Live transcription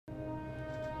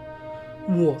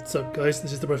What's up guys,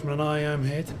 this is TheRifleman and I am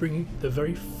here to bring you the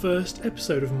very first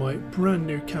episode of my brand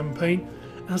new campaign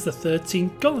as the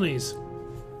 13 Colonies.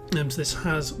 So this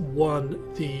has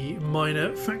won the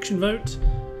minor faction vote,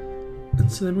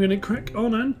 and so then we're going to crack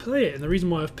on and play it. And the reason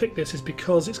why I've picked this is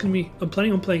because it's going to be, I'm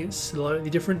planning on playing it slightly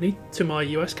differently to my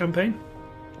US campaign.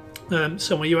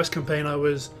 So my US campaign I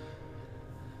was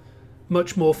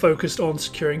much more focused on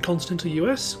securing continental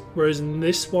US, whereas in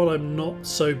this one I'm not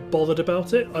so bothered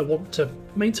about it. I want to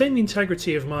maintain the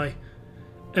integrity of my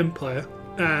empire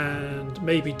and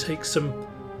maybe take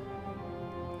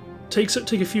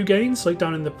a few gains, like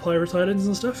down in the Pirate Islands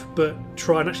and stuff, but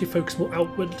try and actually focus more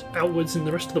outwards in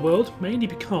the rest of the world, mainly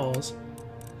because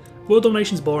world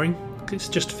domination's boring. It's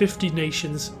just 50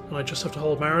 nations and I just have to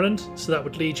hold Maryland, so that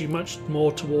would lead you much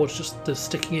more towards just the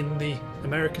sticking in the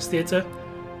Americas theatre.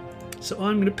 So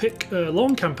I'm going to pick a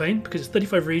long campaign because it's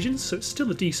 35 regions, so it's still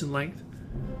a decent length.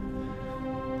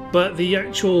 But the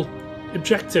actual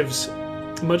objectives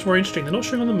are much more interesting. They're not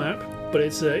showing on the map, but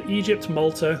it's Egypt,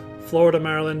 Malta, Florida,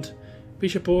 Maryland,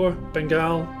 Bishapur,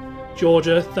 Bengal,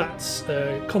 Georgia, that's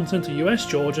continental US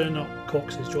Georgia, not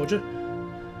Caucasus Georgia,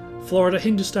 Florida,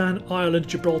 Hindustan, Ireland,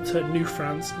 Gibraltar, New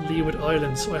France, Leeward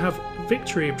Islands. So I have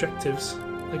victory objectives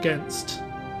against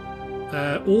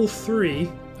all three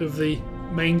of the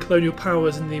main colonial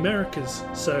powers in the Americas,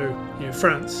 so you know,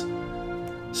 France,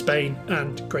 Spain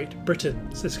and Great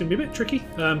Britain. So it's going to be a bit tricky.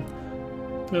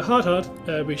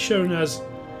 We're shown as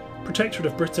Protectorate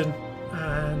of Britain,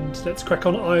 and let's crack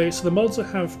on. So the mods I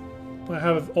have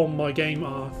on my game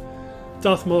are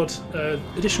Darth Mod,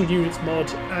 Additional Units mod,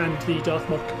 and the Darth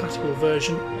Mod compatible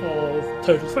version of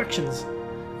Total Factions.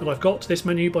 And I've got to this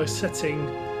menu by setting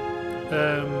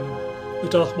the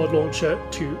Darth Mod launcher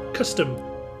to Custom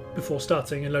before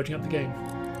starting and loading up the game.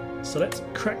 So let's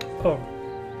crack on.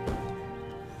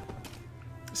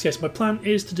 So yes, my plan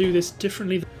is to do this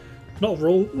differently. Not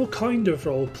kind of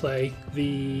role play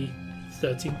the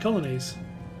 13 Colonies.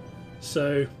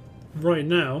 So right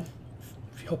now,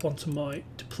 if you hop onto my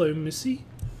diplomacy,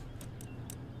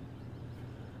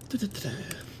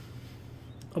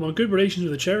 I'm on good relations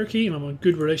with the Cherokee and I'm on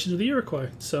good relations with the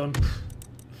Iroquois. So I'm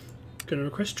going to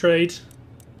request trade.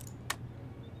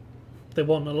 They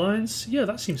want an alliance. Yeah,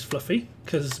 that seems fluffy,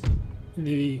 because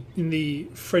in the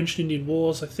French and Indian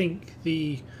Wars, I think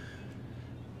the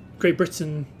Great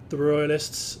Britain, the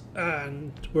Royalists,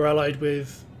 and were allied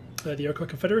with the Iroquois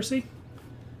Confederacy.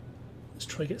 Let's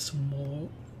try to get some more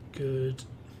good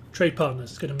trade partners.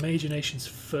 Let's go to major nations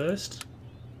first.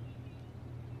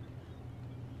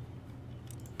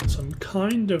 So I'm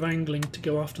kind of angling to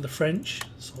go after the French,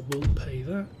 so I will pay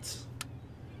that.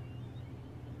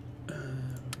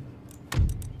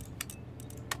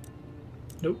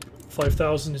 Nope,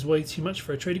 5,000 is way too much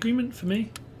for a trade agreement for me.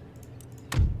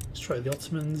 Let's try the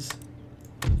Ottomans.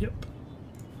 Yep.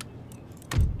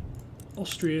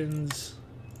 Austrians.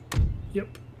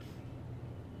 Yep.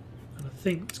 And I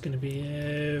think it's going to be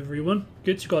everyone.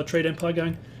 Good, so you've got a trade empire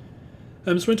going.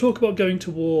 So when I talk about going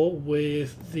to war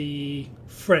with the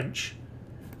French,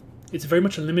 it's very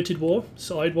much a limited war,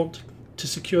 so I'd want to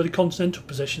secure the continental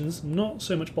possessions, not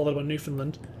so much bothered about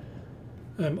Newfoundland.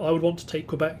 I would want to take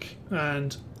Quebec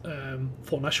and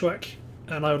Fort Nashwac,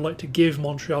 and I would like to give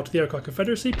Montreal to the Iroquois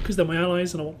Confederacy because they're my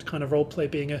allies, and I want to kind of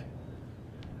roleplay being a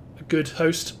good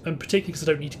host, and particularly because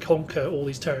I don't need to conquer all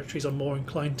these territories, I'm more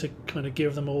inclined to kind of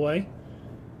give them away.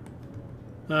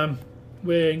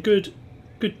 We're in good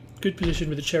position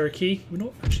with the Cherokee. We're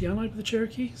not actually allied with the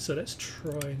Cherokee, so let's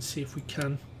try and see if we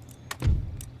can.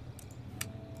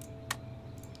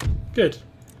 Good.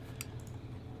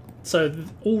 So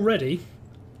already,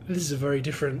 this is a very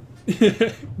different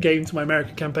game to my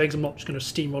American campaigns. I'm not just going to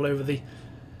steamroll over the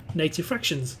native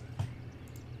factions.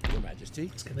 Your Majesty.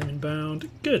 Let's get them inbound.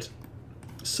 Good.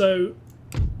 So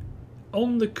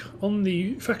on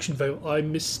the faction vote, I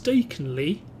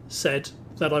mistakenly said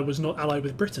that I was not allied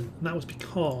with Britain, and that was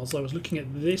because I was looking at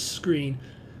this screen,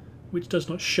 which does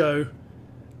not show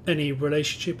any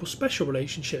relationship or special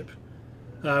relationship.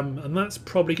 And that's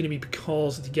probably going to be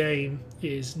because the game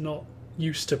is not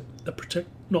used to the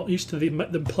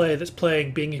player that's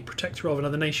playing being a protector of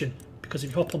another nation. Because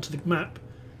if you hop onto the map,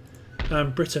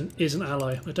 Britain is an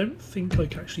ally. I don't think I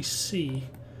can actually see.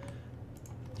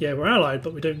 Yeah, we're allied,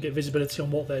 but we don't get visibility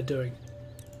on what they're doing.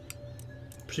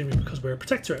 Presumably because we're a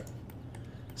protectorate.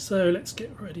 So let's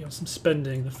get ready on some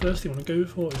spending. The first thing I want to go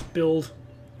for is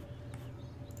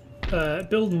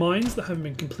build mines that haven't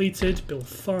been completed, build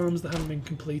farms that haven't been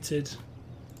completed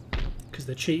because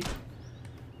they're cheap,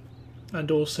 and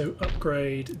also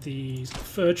upgrade these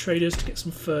fur traders to get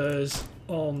some furs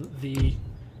on the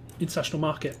international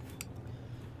market.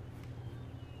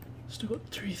 Still got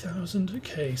 3,000.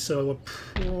 Okay, so we're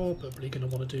probably going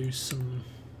to want to do some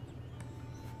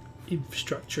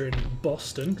infrastructure in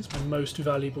Boston, because it's my most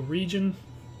valuable region.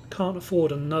 Can't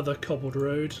afford another cobbled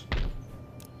road.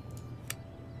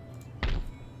 I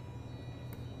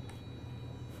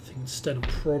think instead I'm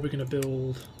probably going to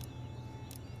build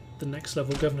the next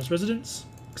level governor's residence,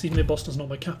 because even though Boston's not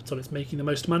my capital, it's making the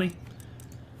most money.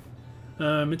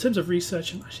 In terms of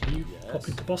research, actually you hop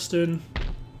into Boston,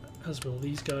 as will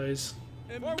these guys.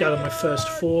 Gather my first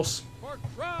force.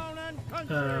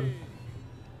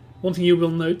 One thing you will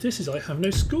notice is I have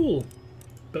no school,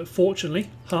 but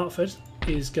fortunately Hartford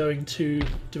is going to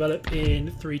develop in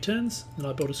 3 turns, and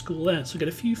I build a school there, so I get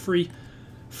a few free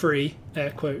air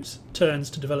quotes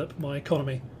turns to develop my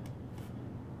economy.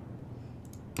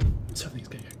 So everything's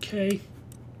going okay.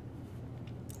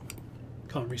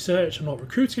 Can't research, I'm not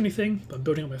recruiting anything, but I'm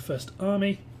building up my first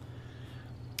army.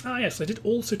 Ah yes, I did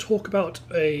also talk about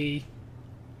a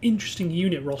interesting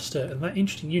unit roster, and that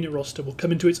interesting unit roster will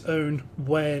come into its own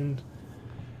when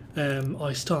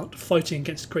I start fighting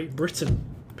against Great Britain,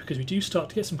 because we do start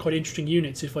to get some quite interesting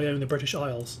units if I own the British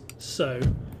Isles. So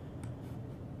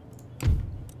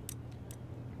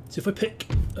if I pick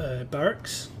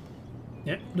barracks,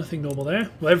 yeah, nothing normal there.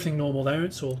 Well, everything normal there,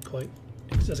 it's all quite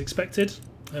as expected.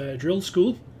 Drill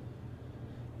school.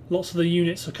 Lots of the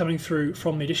units are coming through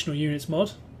from the additional units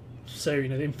mod. So, you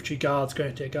know, the infantry guards,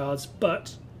 grenadier guards,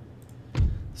 but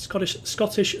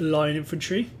Scottish line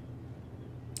infantry,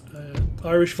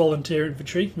 Irish volunteer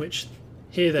infantry, which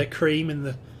here they're cream, and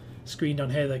the screen down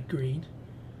here they're green.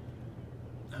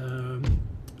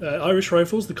 Irish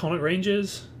rifles, the Connaught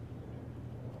Rangers.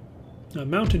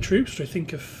 Mountain troops, which I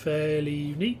think are fairly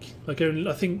unique. Like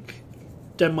I think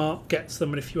Denmark gets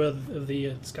them, and a few other of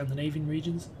the Scandinavian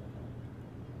regions.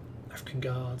 African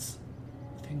guards,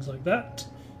 things like that.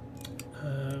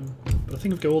 But I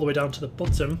think if I go all the way down to the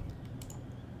bottom,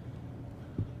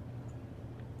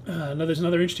 now there's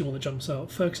another interesting one that jumps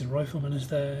out. Ferguson Rifleman is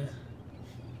there.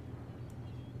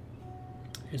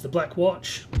 Here's the Black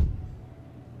Watch.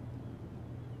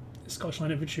 Scottish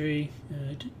Line Infantry.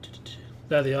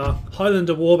 There they are.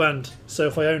 Highlander Warband. So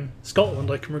if I own Scotland,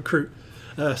 I can recruit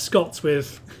Scots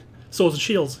with swords and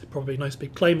shields. Probably nice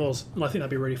big claymores, and I think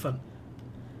that'd be really fun.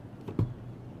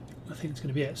 I think it's going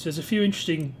to be it. So there's a few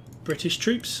interesting British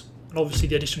troops, and obviously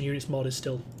the additional units mod is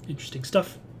still interesting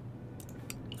stuff.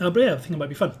 But yeah, I think it might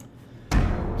be fun.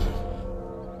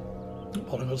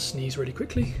 Hold on, I'll sneeze really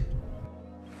quickly.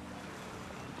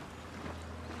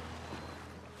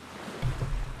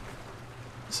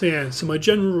 So yeah, so my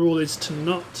general rule is to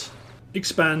not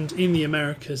expand in the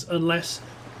Americas unless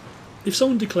if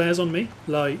someone declares on me,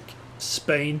 like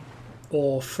Spain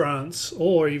or France,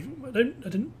 or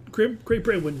even, Great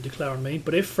Britain wouldn't declare on me,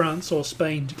 but if France or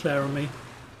Spain declare on me,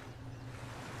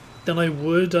 then I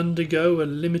would undergo a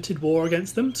limited war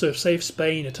against them. So say if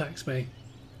Spain attacks me,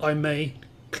 I may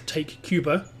take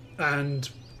Cuba and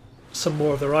some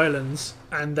more of their islands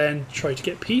and then try to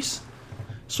get peace.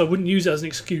 So I wouldn't use it as an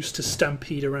excuse to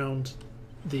stampede around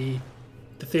the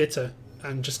theatre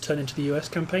and just turn into the US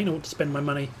campaign. I want to spend my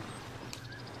money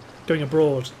going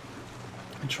abroad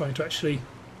and trying to actually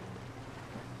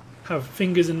have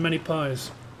fingers in many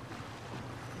pies.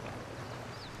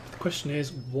 The question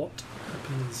is, what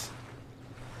happens?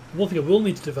 One thing I will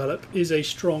need to develop is a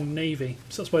strong navy.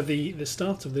 So that's why the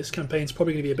start of this campaign is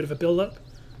probably going to be a bit of a build-up.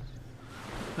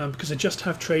 Because I just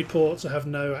have trade ports, I have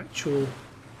no actual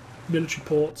military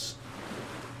ports.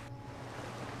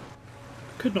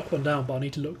 I could knock one down, but I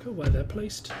need to look at where they're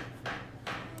placed.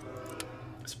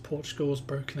 So Portugal's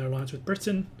broken their alliance with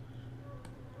Britain.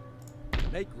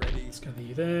 Make ready. Let's gather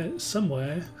you there.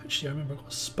 Somewhere, actually I remember I've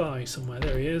got a spy somewhere,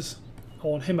 there he is. I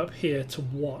want him up here to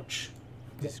watch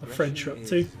what the French are up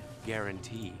to.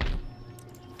 Guaranteed.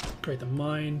 Upgrade the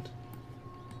mine.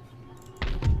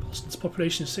 Boston's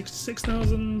population is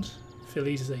 66,000.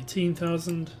 Philly's is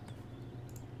 18,000.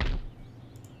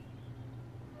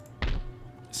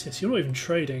 So you're not even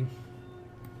trading.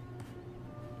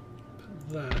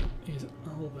 But that is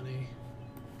Albany.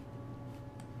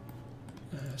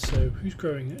 So who's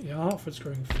growing? Yeah, Hartford's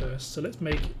growing first. So let's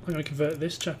make. I'm going to convert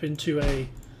this chap into a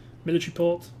military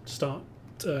port to start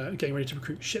getting ready to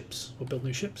recruit ships or build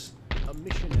new ships. A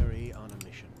missionary on a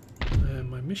mission.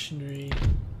 My missionary.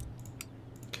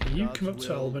 Okay, you come up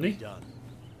to Albany.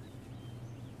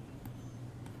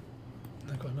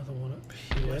 I've got another one up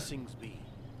here. Blessings be.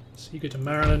 So you go to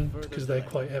Maryland because they're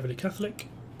quite heavily Catholic.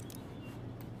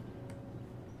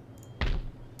 Okay,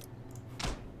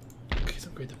 let's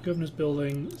upgrade the governor's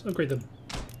building. Let's upgrade the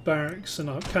barracks and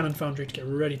our cannon foundry to get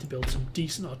ready to build some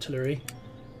decent artillery.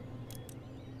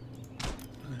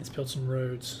 And let's build some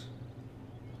roads.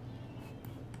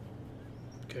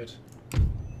 Good.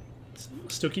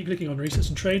 Still keep clicking on research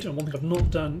and trade, and one thing I've not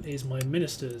done is my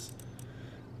ministers.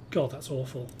 God, that's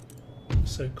awful.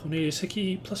 So Cornelius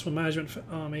Hickey, +1 management for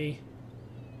army.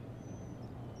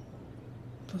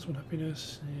 +1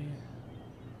 happiness. Yeah.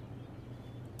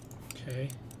 Okay.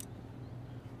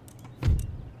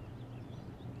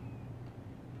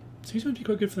 So he's meant to be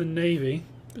quite good for the navy,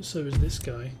 but so is this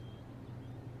guy.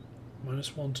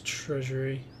 -1 to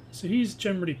treasury. So he's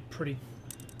generally pretty...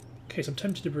 Okay, so I'm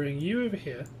tempted to bring you over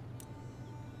here.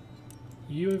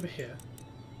 You over here.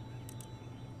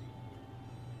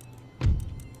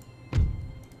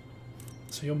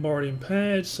 So you're morally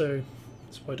impaired, so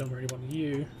that's why I don't really want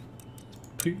you.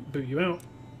 Boot you out.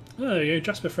 Oh, there you go,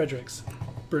 Jasper Fredericks.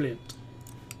 Brilliant.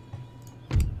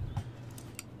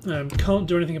 Can't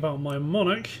do anything about my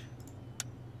monarch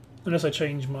unless I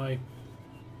change my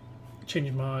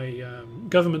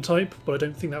government type, but I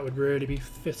don't think that would really be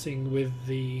fitting with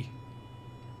the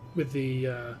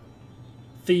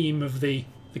theme of the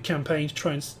campaign, to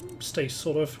try and stay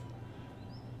sort of,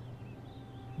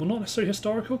 well, not necessarily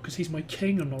historical, because he's my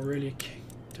king. I'm not really a king.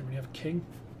 Don't really have a king.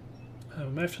 I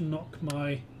may have to knock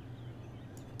my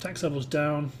tax levels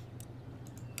down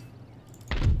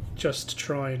just to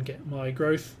try and get my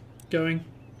growth going.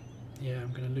 Yeah,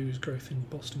 I'm going to lose growth in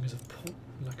Boston because of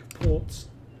lack of ports.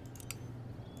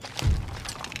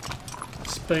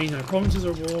 Spain, no provinces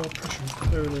are at war. Prussia and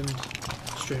Poland,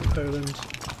 Austria and Poland,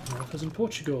 Americas and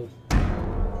Portugal.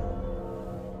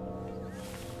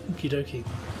 Okie dokie.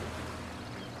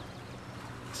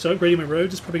 So upgrading my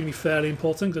roads is probably going to be fairly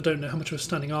important, because I don't know how much of a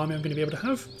standing army I'm going to be able to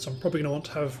have. So I'm probably going to want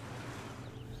to have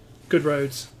good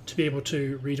roads to be able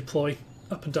to redeploy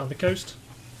up and down the coast.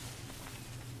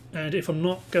 And if I'm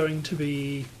not going to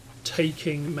be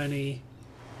taking many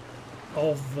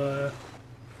of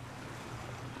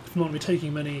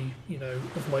you know,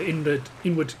 of my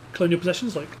inward colonial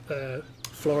possessions, like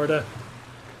Florida,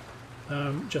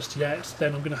 just yet,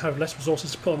 then I'm going to have less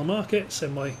resources to put on the market. So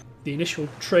the initial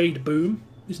trade boom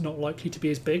is not likely to be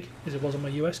as big as it was on my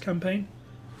US campaign.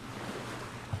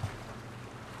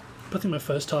 But I think my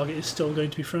first target is still going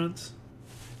to be France.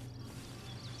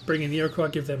 Bring in the Iroquois,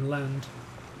 give them land.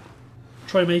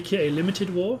 Try and make it a limited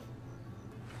war.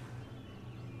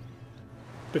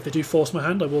 But if they do force my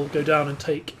hand, I will go down and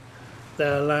take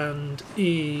their land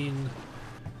in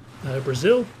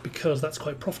Brazil, because that's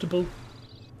quite profitable.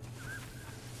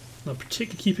 And I'm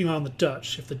particularly keeping an eye on the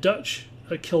Dutch. If the Dutch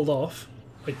are killed off,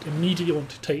 I immediately want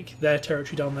to take their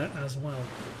territory down there as well.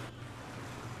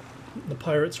 The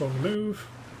pirates are on the move.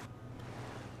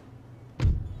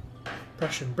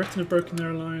 Prussia and Britain have broken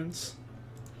their alliance.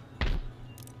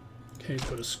 Okay, let's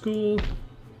build a school.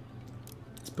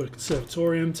 Let's build a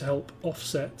conservatorium to help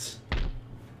offset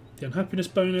the unhappiness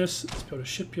bonus. Let's build a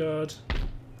shipyard.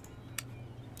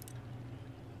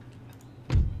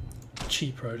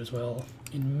 Cheap road as well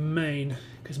in Maine,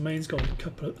 because Maine's got a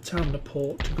town and a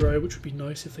port to grow, which would be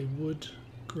nice if they would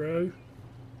grow.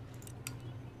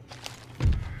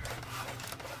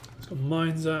 It's got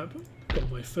mines up, got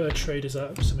my fur traders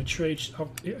up, so my trade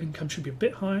income should be a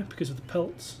bit higher because of the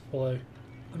pelts, although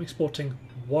I'm exporting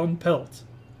 1 pelt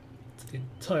to the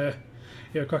entire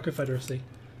Iroquois Confederacy.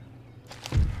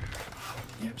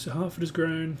 Yep, so Hartford has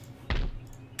grown.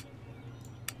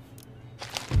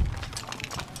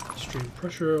 Extreme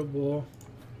pressure at war.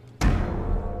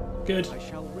 Good. I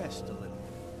shall rest a little.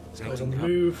 This guy's on the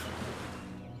move.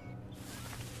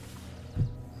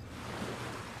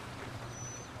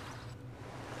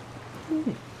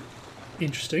 Ooh,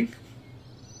 interesting.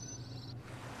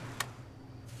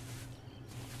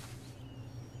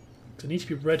 So I need to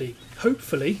be ready.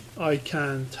 Hopefully I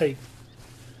can take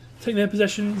their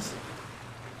possessions.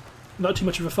 Not too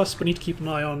much of a fuss, but I need to keep an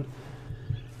eye on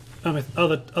if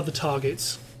other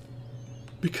targets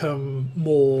become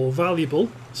more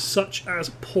valuable, such as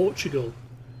Portugal.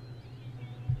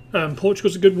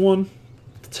 Portugal's a good one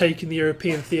to take in the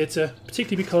European theatre,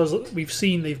 particularly because we've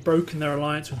seen they've broken their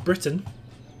alliance with Britain,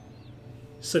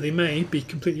 so they may be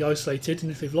completely isolated,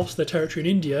 and if they've lost their territory in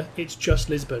India, it's just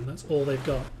Lisbon, that's all they've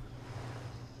got.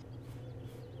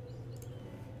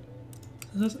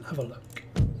 Let's have a look.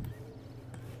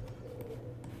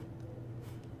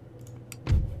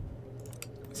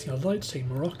 See, I'd like to take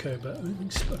Morocco, but I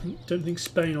don't think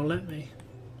Spain will let me.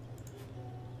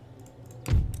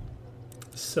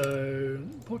 So,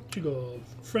 Portugal,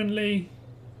 friendly.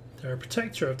 They're a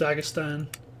protector of Dagestan.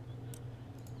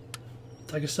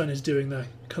 Dagestan is doing their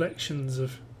collections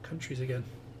of countries again.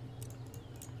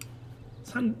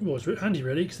 It's handy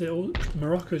really, because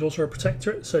Morocco is also a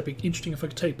protectorate, so it'd be interesting if I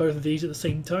could take both of these at the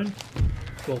same time.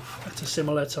 Well, at a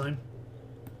similar time.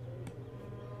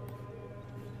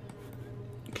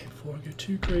 before I go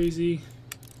too crazy.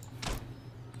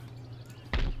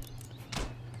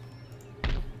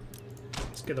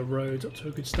 Let's get the roads up to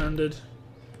a good standard.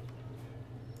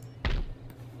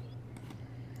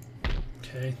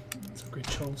 Okay, let's upgrade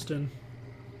Charleston.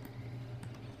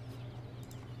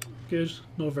 Good,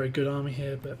 not a very good army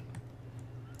here, but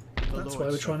that's why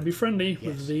we're trying to be friendly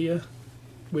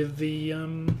with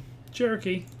the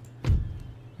Cherokee.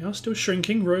 We are still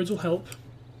shrinking. Roads will help,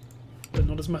 but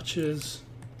not as much as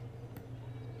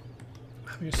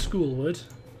having a school would.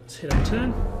 Let's hit our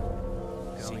turn.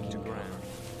 Going to ground.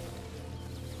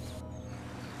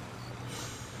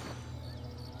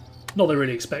 Not that I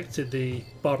really expected the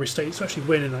Barbary States to actually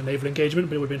win in that naval engagement,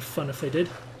 but it would have been fun if they did.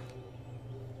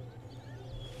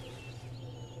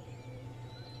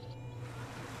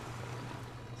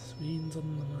 Swedes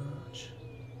on the march.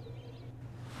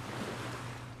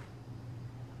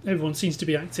 Everyone seems to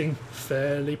be acting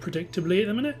fairly predictably at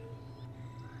the minute,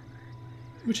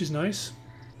 which is nice.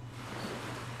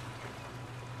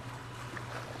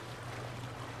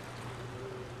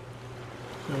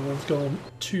 No one's gone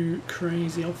too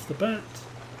crazy off the bat.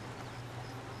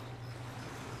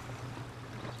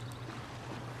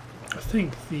 I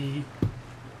think the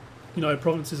United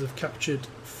Provinces have captured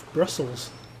Brussels,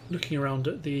 looking around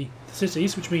at the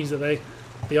cities, which means that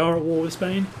they are at war with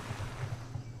Spain.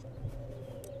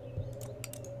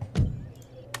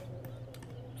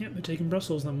 Yep, they're taking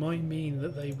Brussels. That might mean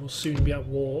that they will soon be at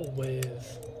war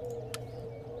with...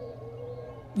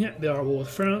 Yep, they are at war with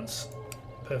France.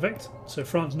 Perfect. So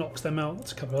France knocks them out.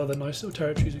 That's a couple of other nice little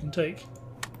territories we can take.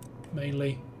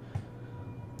 Mainly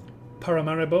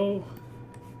Paramaribo.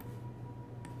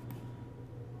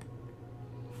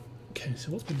 Okay,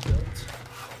 so what's been built?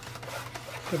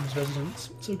 Government's residence.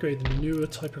 Let's upgrade the newer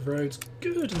type of roads.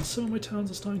 Good, and some of my towns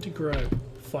are starting to grow.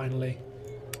 Finally.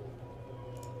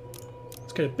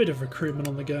 Let's get a bit of recruitment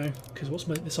on the go, because what's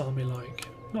this army like?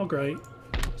 Not great.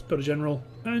 Let's build a general.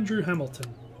 Andrew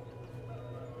Hamilton.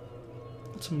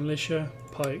 Some militia,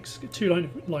 pikes, get 2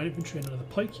 line infantry and another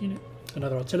pike unit,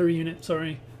 another artillery unit,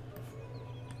 sorry.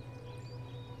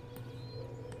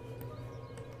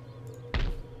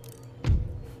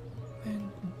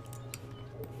 And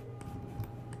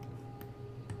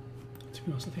to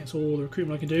be honest, I think that's all the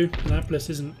recruitment I can do.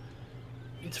 Annapolis isn't,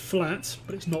 it's flat,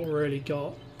 but it's not really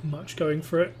got much going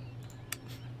for it.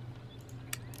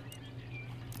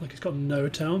 Like it's got no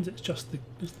towns, it's just the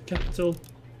capital.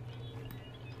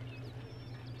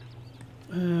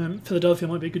 Philadelphia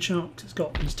might be a good shout because it's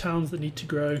got these towns that need to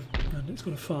grow and it's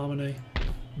got a farm and a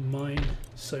mine,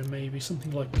 so maybe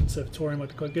something like a conservatorium might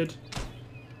be quite good.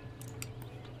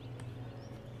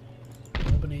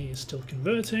 Albany is still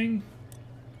converting.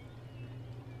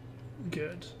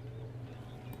 Good.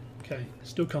 Okay,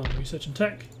 still can't research and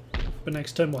tech, but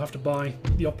next term we'll have to buy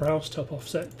the Opera House to help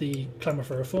offset the clamour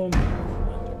for reform.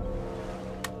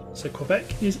 So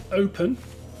Quebec is open.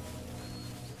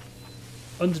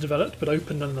 Underdeveloped, but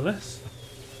open nonetheless.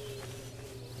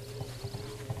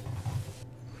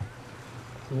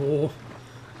 War.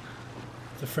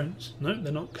 The French. No,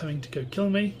 they're not coming to go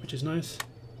kill me, which is nice.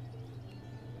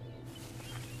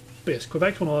 But yes,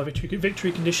 Quebec, one of our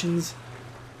victory conditions.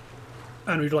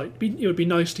 And it would be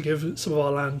nice to give some of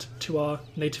our land to our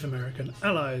Native American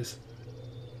allies.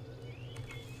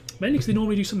 Mainly because they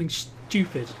normally do something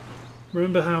stupid.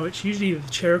 Remember how it's usually the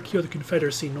Cherokee or the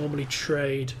Confederacy normally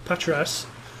trade Patras,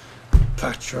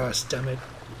 damn it,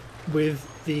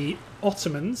 with the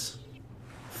Ottomans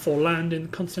for land in the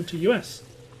continental US.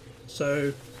 So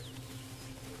you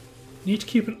need to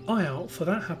keep an eye out for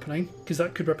that happening, because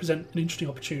that could represent an interesting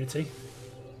opportunity.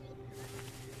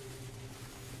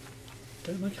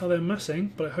 Don't like how they're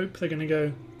massing, but I hope they're going to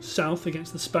go south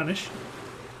against the Spanish.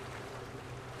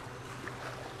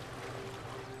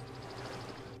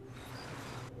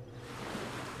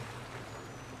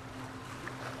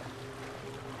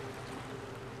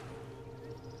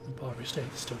 Barbary State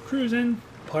is still cruising.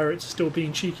 Pirates still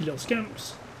being cheeky little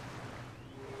scamps.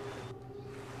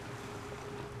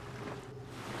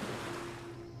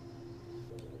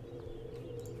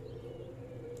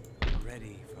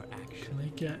 Ready for action. Can they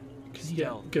get?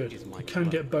 Good. I can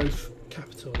get both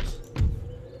capitals.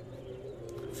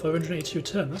 582 a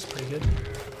turn. That's pretty good.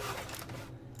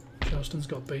 Charleston's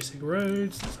got basic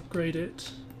roads. Let's upgrade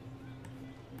it.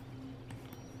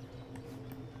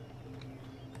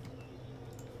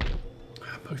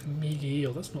 Both meager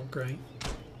yield, that's not great.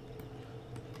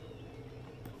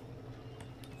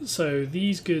 So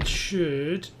these goods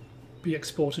should be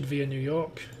exported via New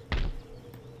York.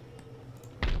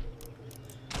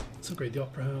 Let's upgrade the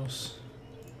Opera House.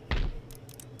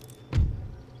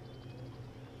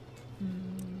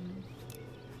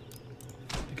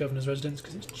 The governor's residence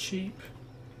because it's cheap.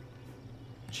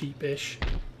 Cheapish.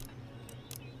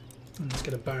 And let's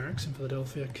get a barracks in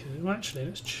Philadelphia. Well, actually,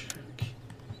 let's check.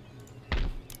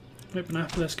 Open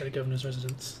up, let's get a governor's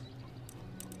residence.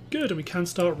 Good, and we can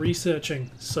start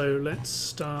researching. So let's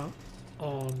start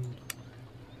on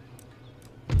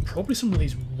probably some of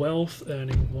these wealth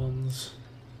earning ones.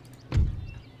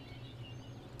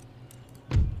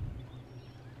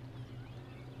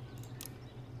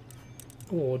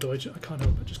 Or do I can't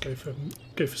help but just go for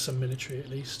some military at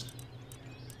least.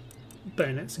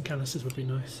 Bayonets and canisters would be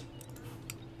nice.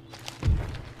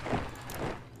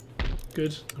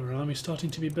 Good, our army's starting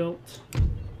to be built.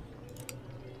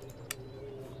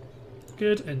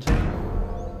 Good, enter.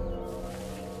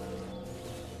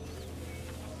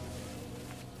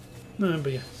 No,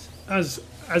 but yes,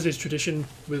 as is tradition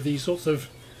with these sorts of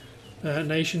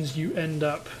nations, you end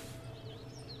up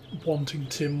wanting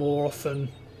to more often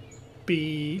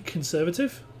be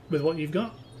conservative with what you've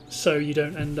got, so you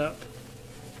don't end up,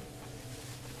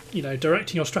 you know,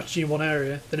 directing your strategy in one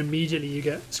area, then immediately you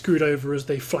get screwed over as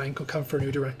they flank or come from a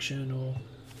new direction, or,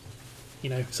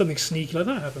 you know, something sneaky like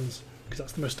that happens, because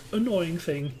that's the most annoying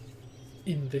thing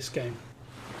in this game.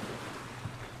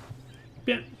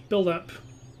 But yeah, build up,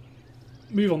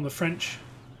 move on the French.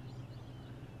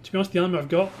 To be honest, the army I've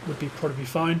got would be probably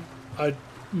fine. I'd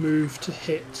move to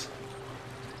hit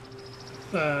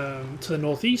to the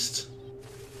northeast,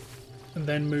 and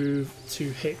then move to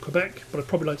hit Quebec, but I'd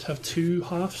probably like to have 2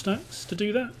 half stacks to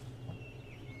do that.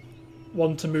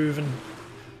 One to move and...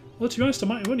 Well, to be honest, I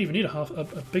wouldn't even need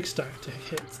a big stack to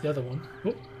hit the other one.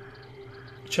 Oh.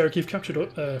 Cherokee have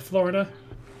captured Florida.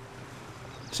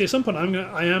 See, at some point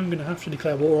I am gonna have to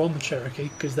declare war on the Cherokee,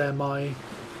 because they're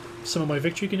some of my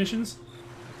victory conditions.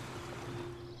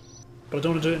 But I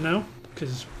don't want to do it now,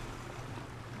 because,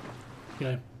 you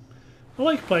know, I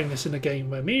like playing this in a game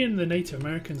where me and the Native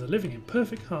Americans are living in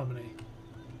perfect harmony.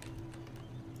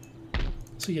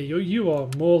 So yeah, you are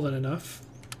more than enough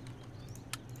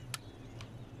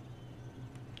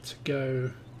to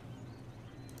go.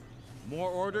 More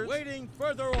orders. Waiting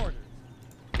further orders.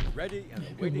 Ready and Yeah,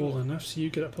 waiting. more than enough. So you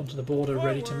get up onto the border,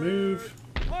 ready to move.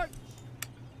 March.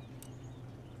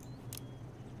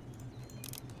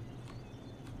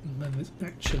 And then there's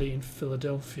actually in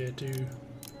Philadelphia do.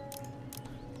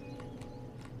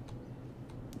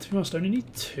 To be honest, I only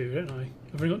need 2, don't I?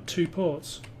 I've only got 2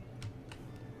 ports.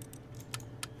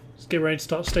 Let's get ready to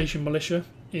start station militia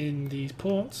in these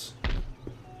ports.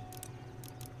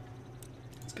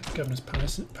 Let's get the governor's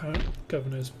palace,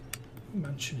 governor's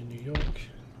mansion in New York.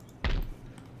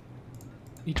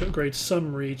 Need to upgrade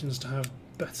some regions to have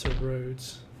better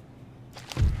roads.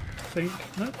 I think.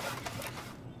 No.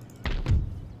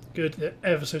 Good, they're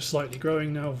ever so slightly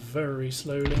growing now, very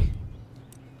slowly.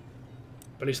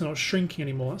 But it's not shrinking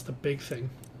anymore, that's the big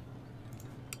thing.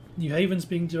 New Haven's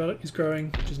being developed, is growing,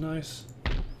 which is nice.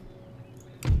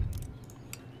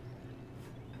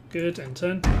 Good, and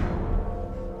 10.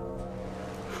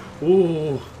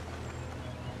 Ooh.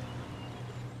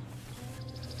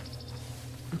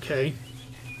 Okay.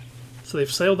 So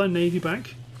they've sailed their navy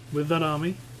back with that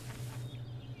army.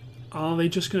 Are they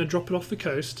just going to drop it off the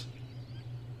coast?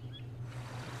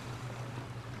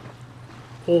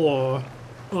 Or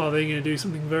are they going to do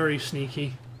something very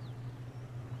sneaky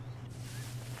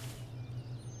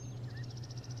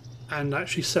and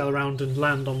actually sail around and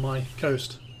land on my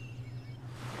coast?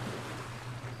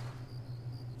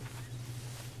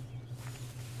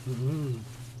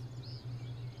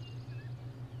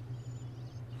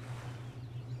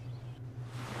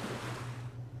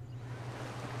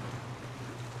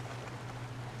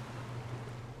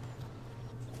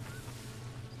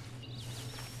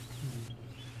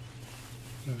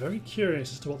 I'm very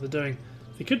curious as to what they're doing.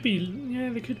 They could be, yeah,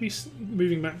 they could be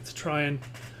moving back to try and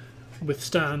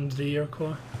withstand the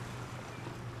Iroquois.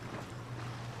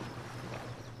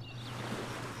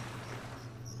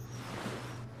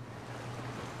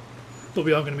 But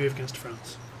we are going to move against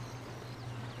France.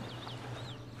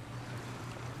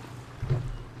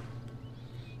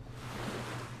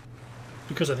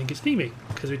 Because I think it's themey.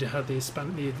 Because we had the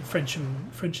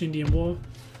French-Indian War.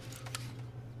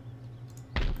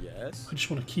 Yes. I just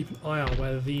want to keep an eye on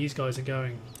where these guys are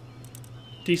going.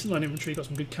 Decent line infantry, got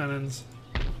some good cannons.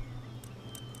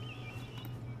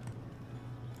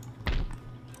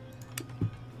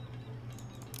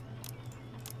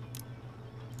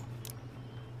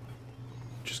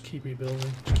 Just keep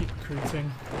rebuilding, just keep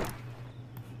recruiting.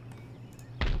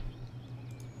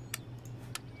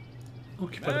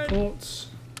 Occupy the ports.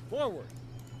 Forward.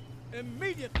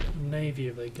 Immediately. Navy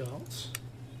have they got?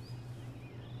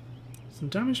 Some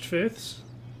damaged fifths.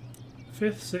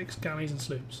 5th, 6th, galleys and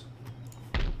sloops.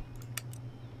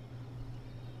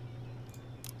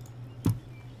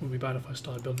 Wouldn't be bad if I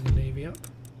started building the navy up.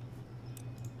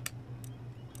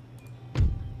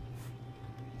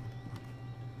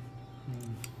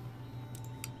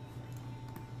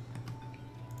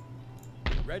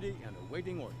 Ready and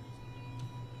awaiting orders.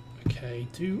 Okay,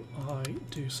 do I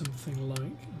do something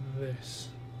like this?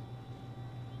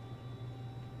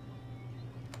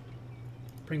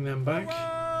 Bring them back.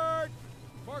 Forward!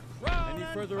 For crown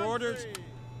Any further orders?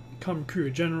 Come recruit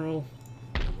a general.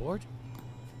 Lord?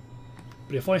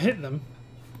 But if I hit them,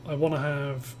 I want to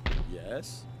have...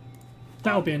 Yes.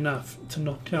 That'll be enough to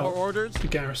knock out More orders? the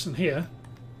garrison here.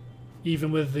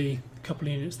 Even with the couple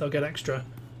of units they'll get extra.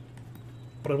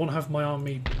 But I want to have my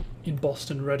army in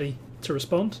Boston ready to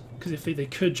respond. Because if they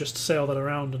could just sail that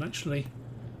around and actually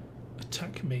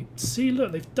attack me. See,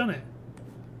 look, they've done it.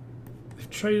 They've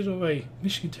traded away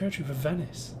Michigan territory for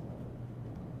Venice.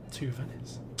 To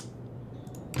Venice.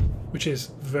 Which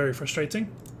is very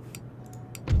frustrating.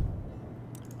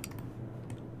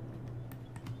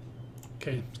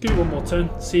 Okay, let's give it one more turn,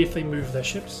 see if they move their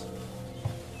ships.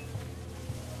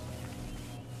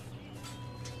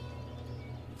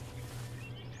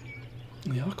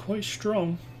 They are quite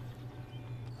strong.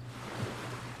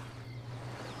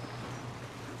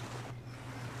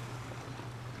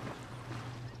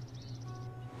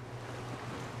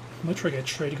 I'm going to try to get a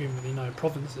trade agreement with the United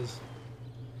Provinces.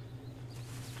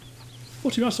 Well,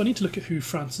 to be honest, I need to look at who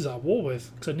France is at war with,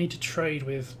 because I need to trade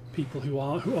with people who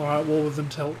are at war with them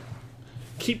to help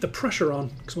keep the pressure on.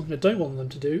 Because one thing I don't want them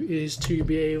to do is to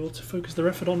be able to focus their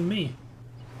effort on me.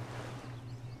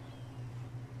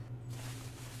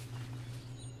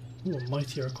 Ooh,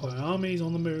 mighty Iroquois armies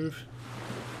on the move.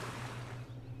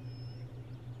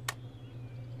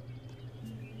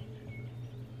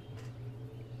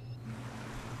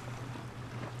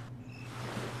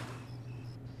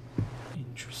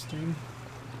 Interesting.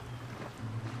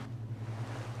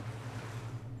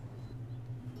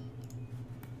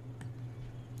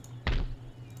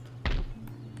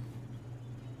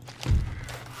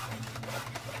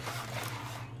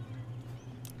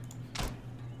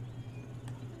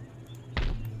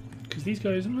 Because these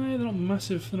guys, they're not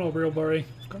massive, they're not a real worry.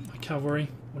 I've got my cavalry.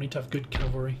 I need to have good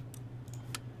cavalry.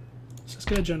 So let's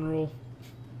get a general.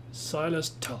 Silas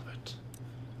Talbot.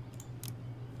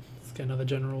 Let's get another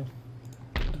general.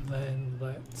 And then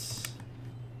let's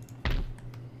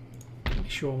make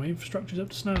sure my infrastructure's up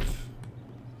to snuff.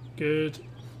 Good.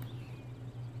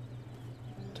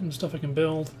 Some stuff I can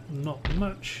build, not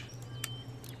much.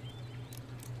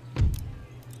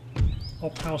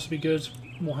 Op house would be good.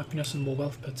 More happiness and more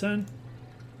wealth per turn.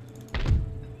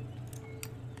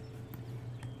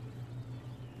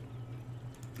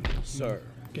 Sir.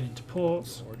 Get into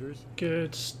ports. Orders?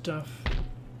 Good stuff.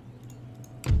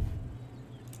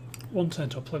 One turn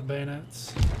to plug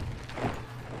bayonets.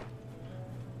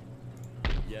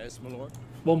 Yes, my lord.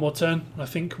 One more turn, and I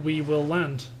think we will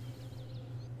land.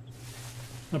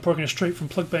 I'm probably going to straight from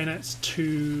plug bayonets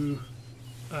to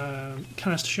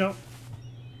canister shot.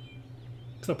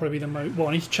 Because that'll probably be the most. Well,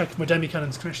 I need to check if my demi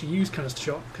cannons can actually use canister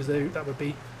shot, because that would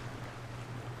be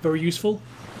very useful.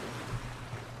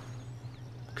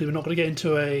 Because we're not going to get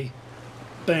into a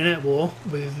bayonet war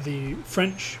with the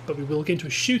French, but we will get into a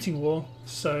shooting war.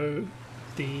 So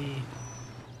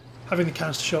having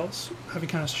canister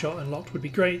shot unlocked would be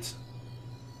great.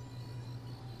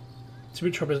 The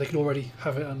big trouble is they could already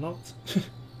have it unlocked.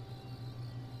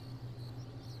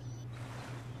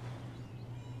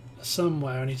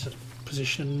 Somewhere I need to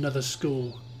position another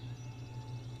school.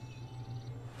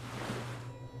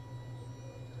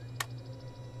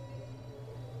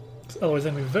 Otherwise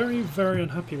they're going to be very, very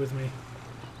unhappy with me.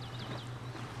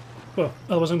 Well,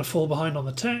 otherwise I'm going to fall behind on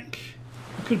the tech.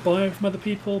 I could buy it from other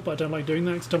people, but I don't like doing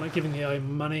that because I don't like giving the AI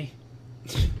money.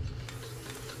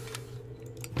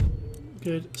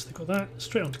 Good, let's think of that.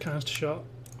 Straight on to canister shot.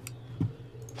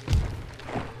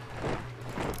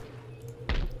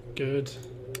 Good.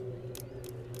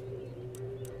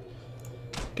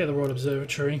 Get the Royal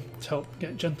Observatory to help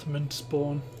get gentlemen to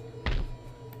spawn.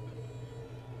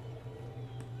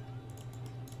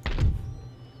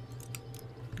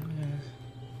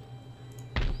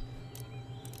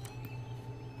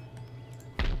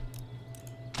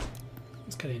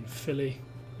 Let's get in Philly,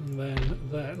 and then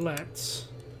there, let's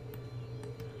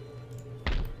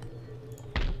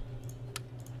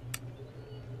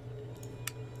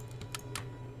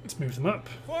move them up.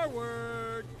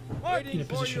 Forward! In a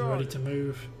position ready to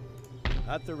move.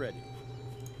 At the ready.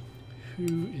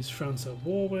 Who is France at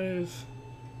war with?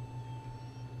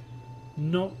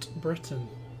 Not Britain.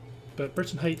 But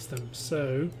Britain hates them,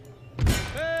 so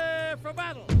Prepare for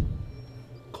battle!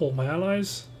 call my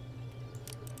allies.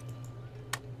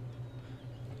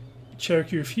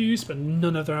 Cherokee refused, but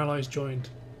none of their allies joined,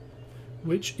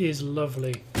 which is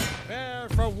lovely. Prepare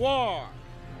for war.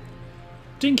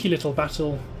 Dinky little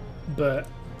battle, but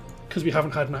because we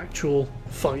haven't had an actual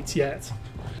fight yet,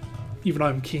 even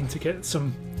I'm keen to get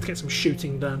some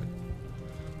shooting done.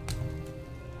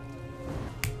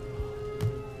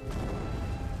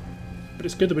 But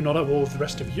it's good that we're not at war with the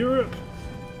rest of Europe.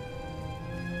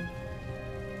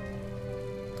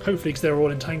 Hopefully, because they're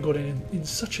all entangled in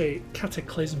such a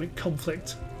cataclysmic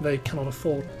conflict, they cannot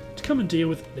afford to come and deal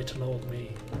with little old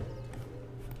me.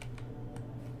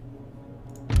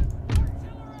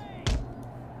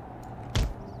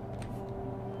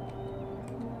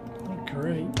 Not a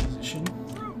great position.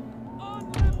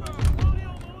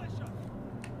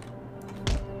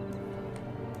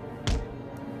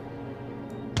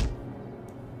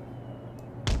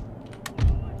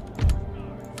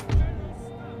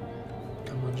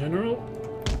 General.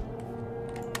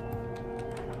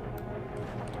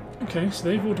 Okay, so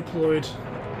they've all deployed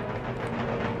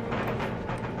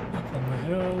up on the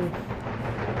hill.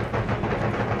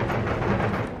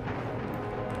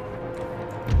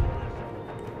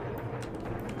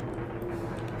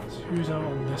 So who's out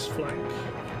on this flank?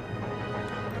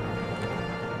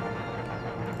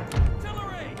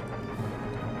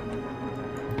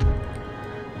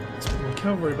 Let's pull the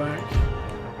cavalry back.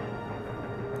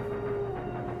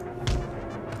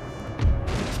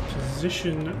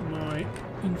 Position my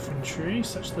infantry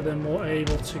such that they're more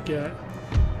able to get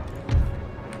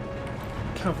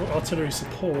artillery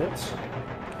support.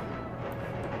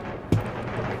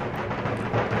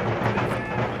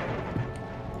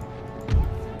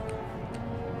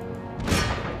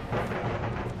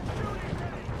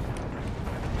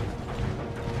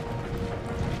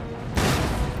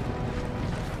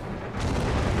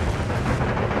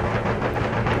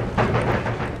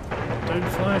 Don't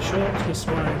fire short, you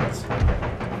swines.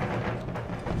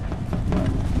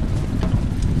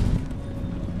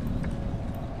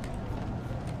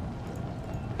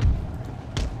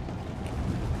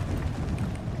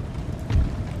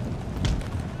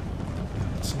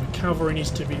 So the cavalry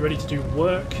needs to be ready to do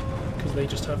work because they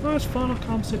just have it's far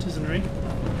armed citizenry.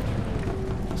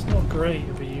 It's not great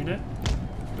of a unit,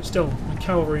 but still, the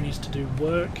cavalry needs to do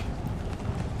work.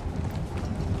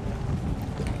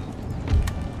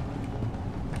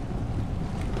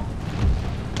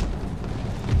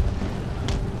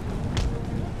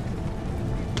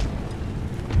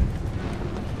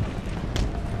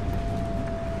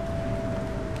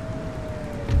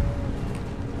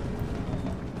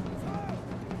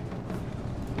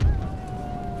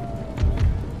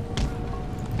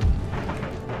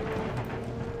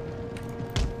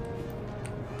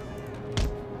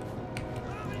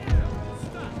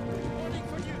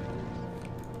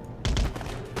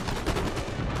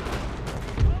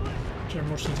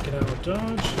 General needs to get out of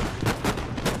dodge.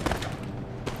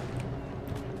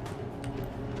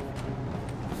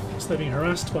 So they're being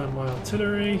harassed by my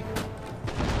artillery.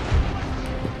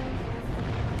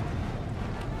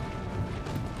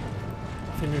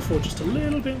 If they move forward just a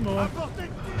little bit more.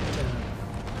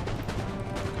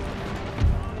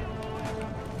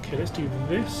 Okay, let's do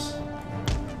this.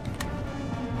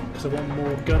 Because I want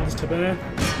more guns to bear.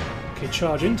 Okay,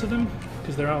 charge into them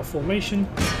because they're out of formation.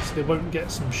 So they won't get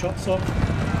some shots off.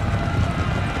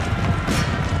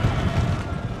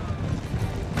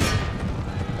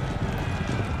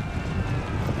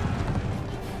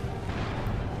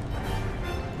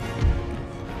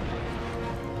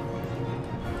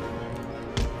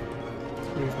 Let's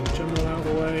move the general out of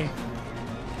the way.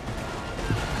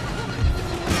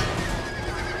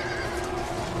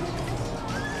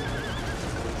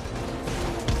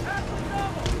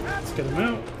 Let's get them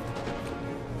out.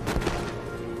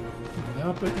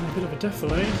 But in a bit of a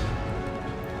defilade.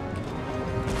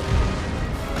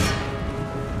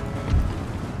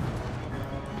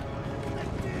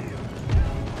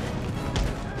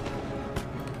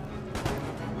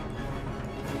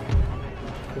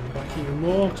 Pull back even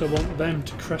more because I want them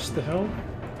to crest the hill.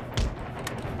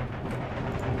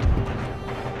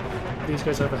 These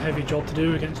guys have a heavy job to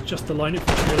do against just the line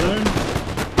infantry alone.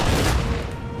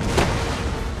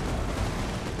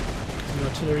 The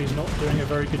artillery is not doing a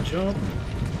very good job.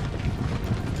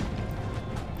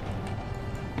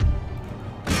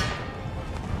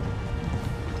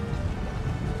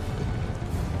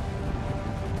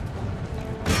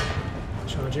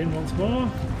 Charge in once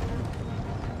more.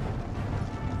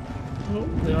 Oh,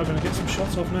 they are going to get some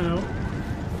shots off now.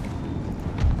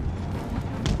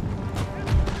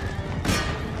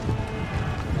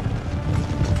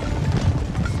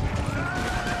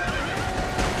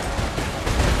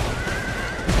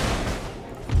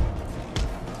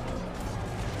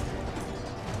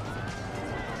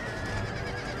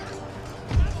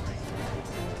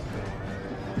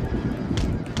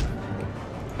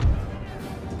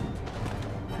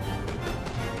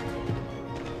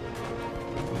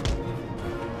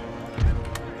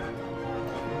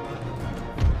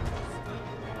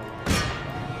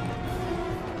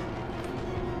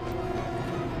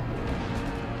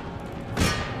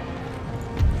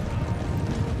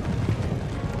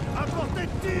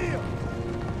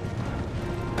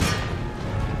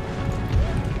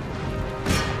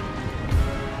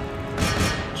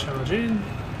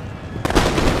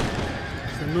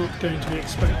 They're not going to be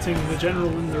expecting the general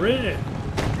in the rear.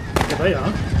 Well, they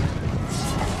are.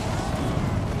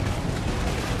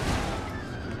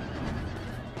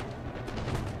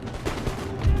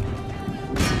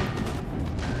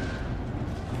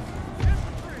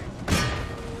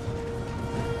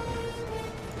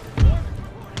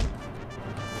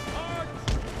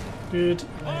 Good,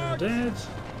 they're dead.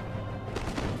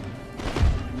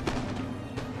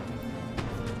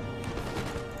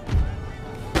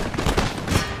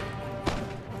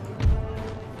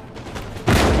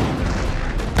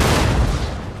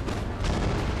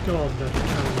 God, no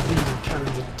cannons. These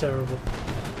cannons are terrible.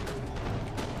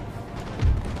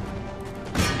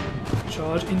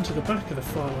 Charge into the back of the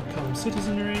file column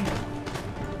citizenry.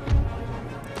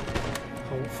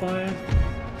 Hold fire.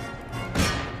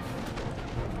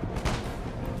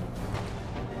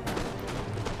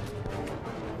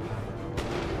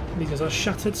 These are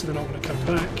shattered, so they're not going to come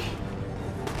back.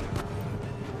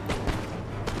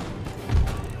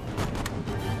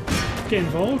 Get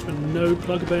involved, but no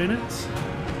plug bayonets.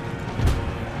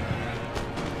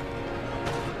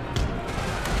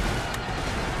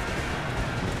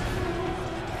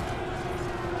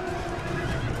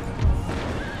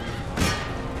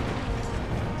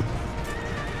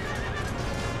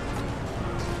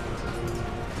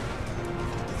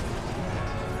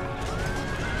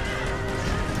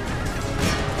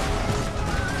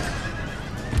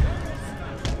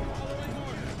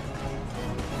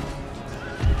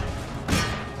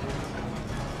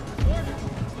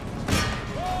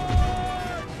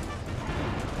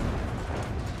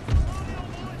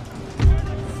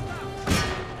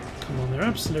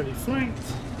 Absolutely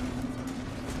flanked.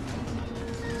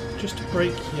 Just to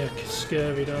break your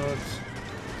scurvy dogs.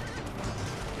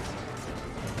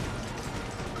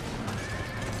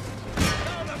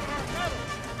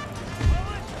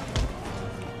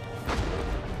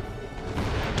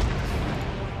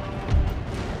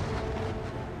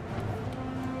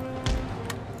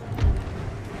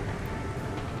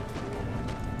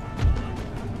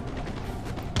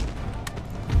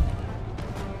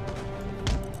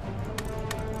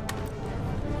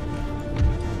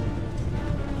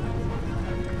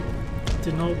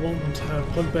 Did not want them to have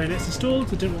plug bayonets installed,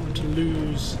 I didn't want them to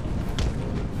lose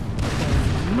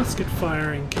their musket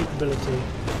firing capability.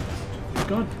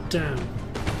 God damn.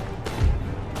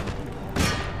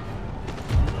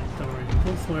 Don't worry,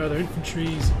 both my other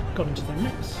infantry's got into the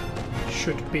mix.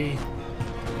 Should be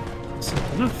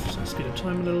simple enough, so speed up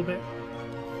time a little bit.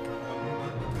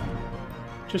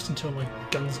 Just until my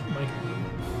guns, my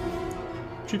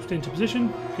troops get into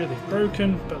position. Good, they've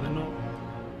broken, but they're not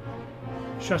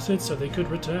shattered, so they could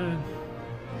return.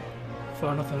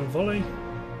 Fire enough on a volley.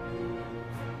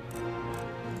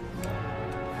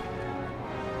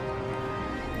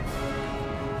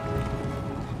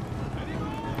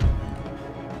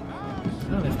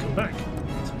 Now they've come back.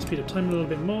 So speed up time a little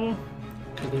bit more,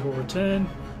 because they will return.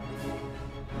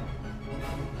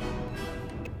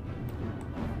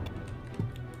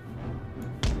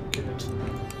 Good.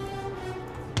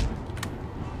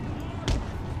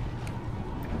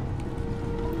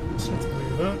 Let's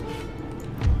move up.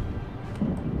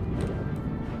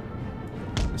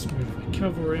 Let's move the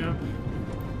cavalry up.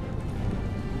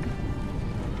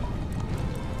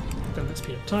 Then let's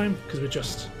speed up time, because we're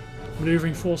just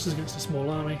maneuvering forces against a small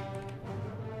army.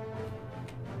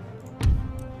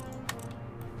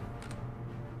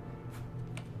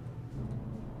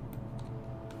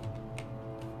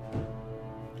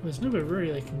 There's nowhere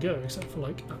really they can go except for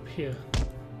like up here.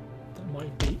 That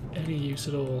might be any use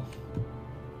at all.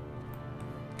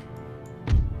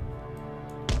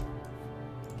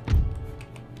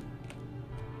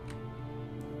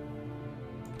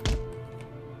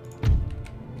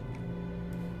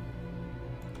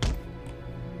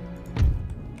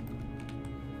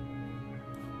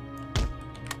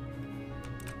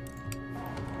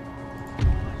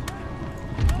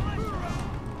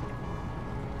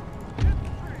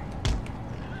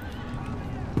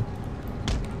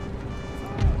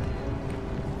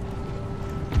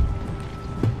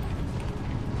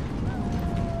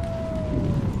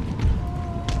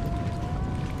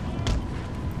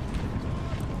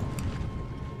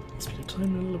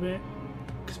 Time a little bit,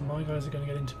 because my guys are going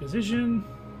to get into position.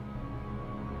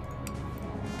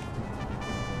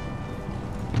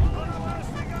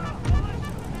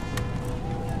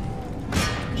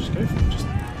 Just go for it. Just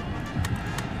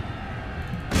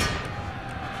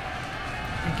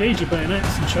engage your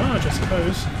bayonets and charge, I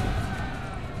suppose.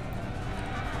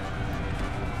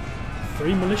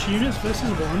 3 militia units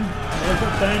versus 1. I've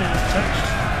got bayonets attached.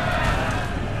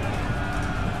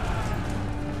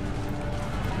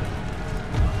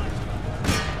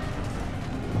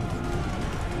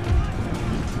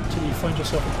 find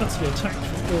yourself utterly attacked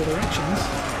from all directions.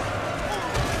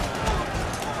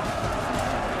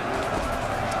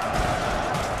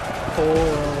 Poor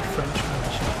French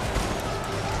militia.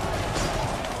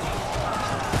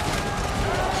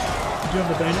 Do you have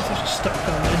the bayonets actually stuck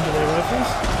down the end of their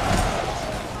rifles?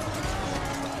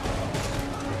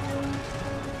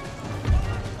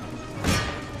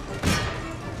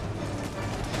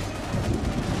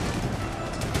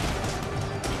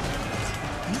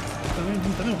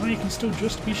 I don't know how you can still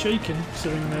just be shaken,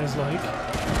 considering there's like,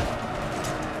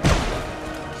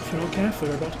 if you're not careful,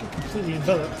 you're about to get completely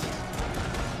enveloped.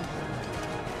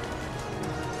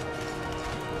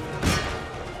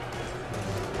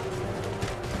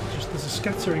 There's a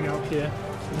scattering out here,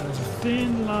 and then there's a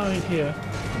thin line here.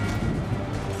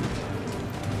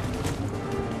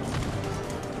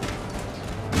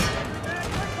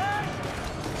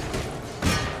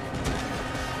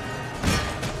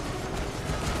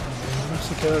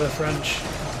 Massacre the French.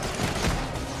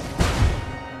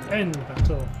 End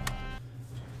battle.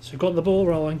 So we've got the ball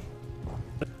rolling.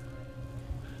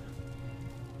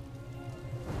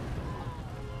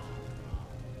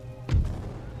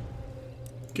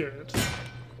 Good.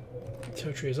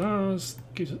 Territory is ours,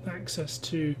 gives us access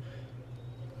to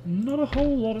not a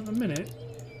whole lot at the minute,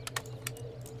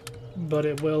 but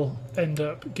it will end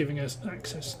up giving us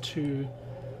access to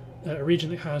a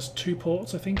region that has 2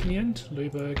 ports, I think, in the end,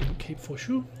 Louisbourg and Cape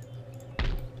Forchou.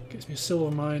 Gets me a silver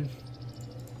mine.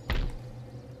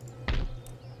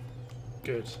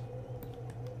 Good.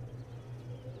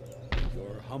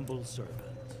 Your humble servant.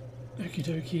 Okie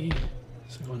dokie.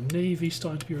 So we've got a navy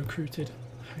starting to be recruited.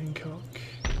 Hancock.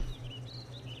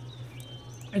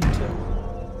 Enter.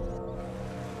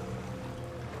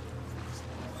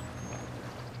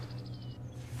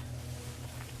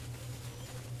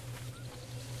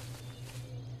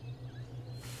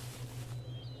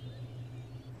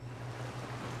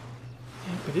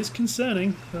 It is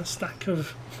concerning, that stack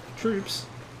of troops.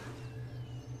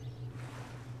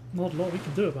 Not a lot we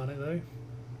can do about it though.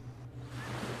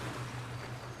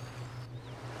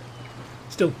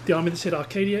 Still, the army that's hit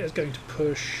Arcadia is going to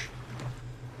push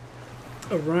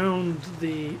around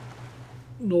the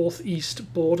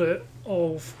northeast border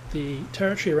of the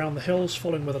territory, around the hills,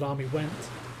 following where that army went.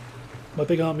 My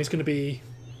big army is going to be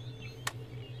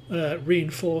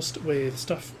reinforced with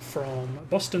stuff from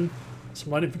Boston,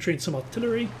 some light infantry and some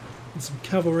artillery, and some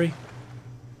cavalry,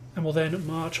 and will then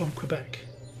march on Quebec.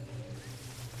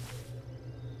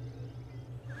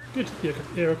 Good, the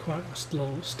Iroquois are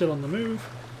still on the move,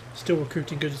 still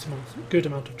recruiting good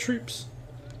amount of troops.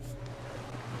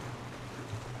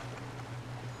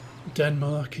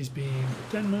 Denmark is being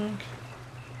Denmark.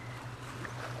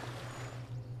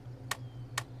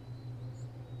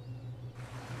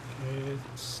 Good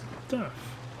stuff.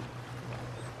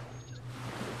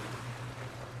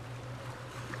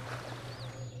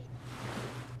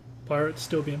 Pirates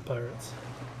still being pirates.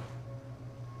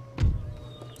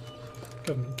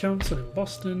 Government Council in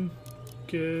Boston.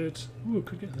 Good. Ooh,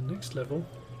 could get to the next level.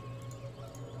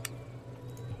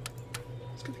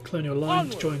 Let's get the Colonial Line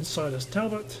to join Silas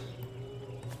Talbot.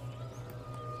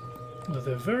 Although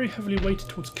they're very heavily weighted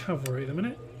towards cavalry at the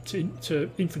minute, to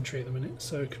infantry at the minute,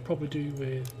 so could probably do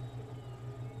with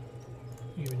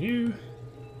you and you.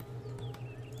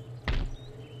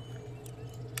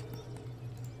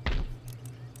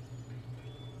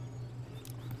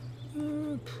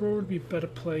 Probably be a better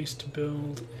place to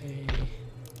build a...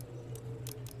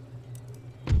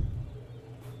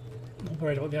 Not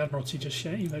worried about the Admiralty just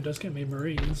yet, even though it does get me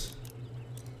Marines.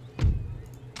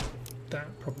 That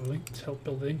probably, to help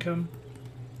build the income.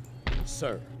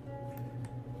 Sir.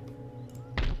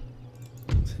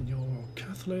 Senor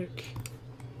Catholic.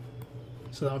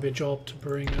 So that'll be a job to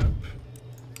bring up...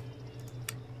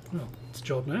 Well, it's a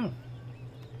job now.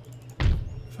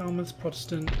 Falmouth,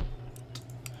 Protestant.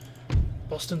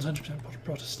 Boston's 100%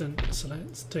 Protestant, so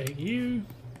let's take you,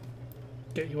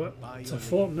 get you up to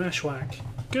Fort Nashwack.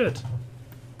 Good.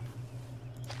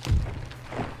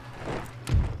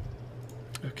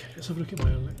 Okay, let's have a look at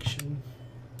my election.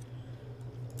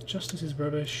 Justice is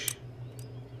rubbish.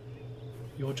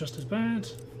 You're just as bad.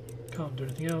 Can't do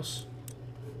anything else.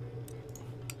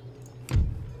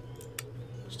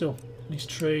 Still, at least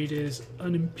trade is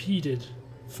unimpeded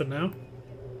for now.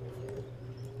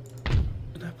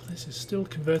 This is still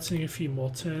converting a few more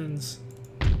turns.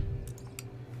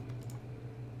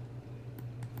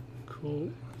 Cool.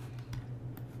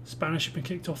 Spanish have been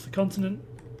kicked off the continent,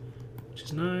 which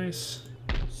is nice.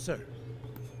 Sir.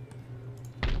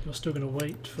 You're still going to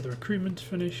wait for the recruitment to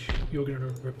finish. You're going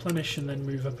to replenish and then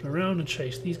move up and around and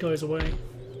chase these guys away.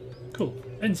 Cool.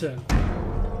 Enter.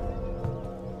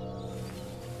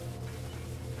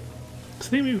 I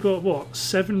think we've got, what,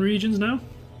 7 regions now?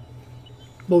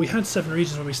 Well, we had 7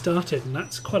 regions when we started, and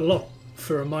that's quite a lot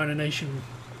for a minor nation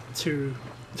to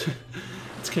to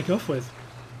kick off with.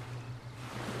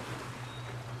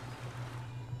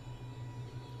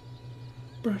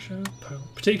 Brush up,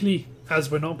 particularly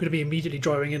as we're not going to be immediately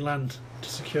driving inland to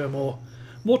secure more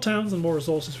towns and more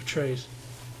resources for trade.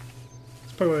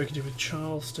 That's probably what we could do with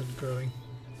Charleston growing.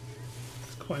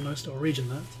 It's quite a nice little region,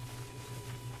 that.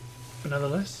 But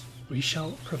nevertheless, we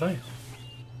shall prevail.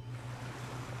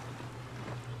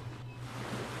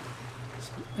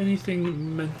 Has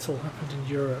anything mental happened in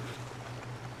Europe?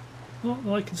 Not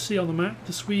that I can see on the map.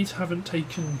 The Swedes haven't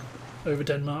taken over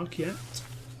Denmark yet.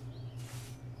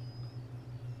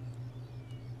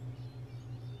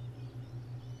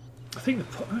 I think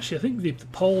the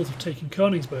Poles have taken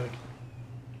Königsberg.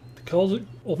 The Poles,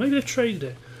 or maybe they've traded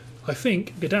it. I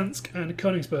think Gdansk and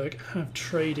Königsberg have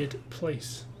traded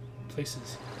places.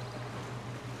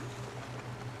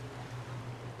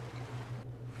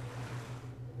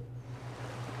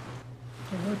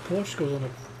 I don't know, Portugal's on a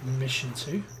mission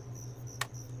too.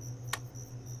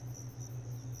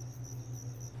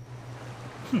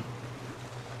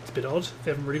 It's a bit odd.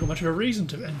 They haven't really got much of a reason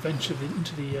to venture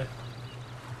into the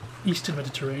Eastern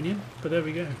Mediterranean, but there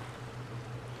we go.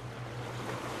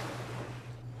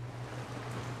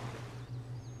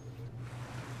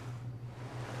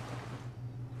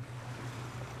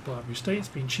 Barbary States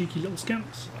being cheeky little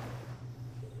scamps.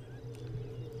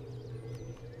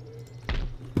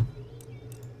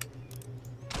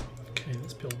 Okay,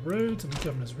 let's build roads and the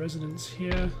governor's residence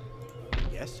here.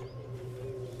 Yes.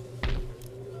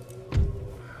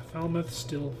 Falmouth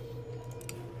still.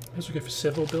 I guess we'll go for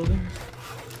civil buildings.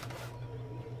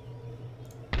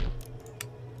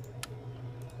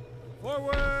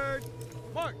 Forward!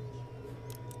 March!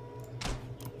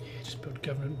 Yeah, just build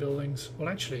government buildings. Well,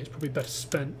 actually, it's probably better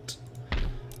spent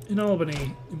in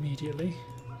Albany immediately.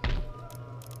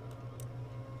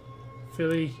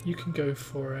 Philly, you can go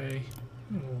for a...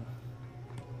 Oh.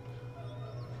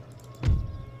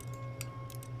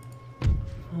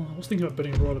 Oh, I was thinking about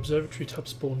building a Royal Observatory to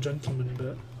spawn gentlemen,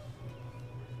 but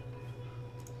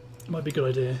it might be a good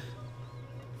idea.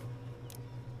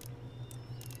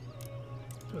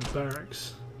 Build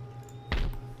barracks.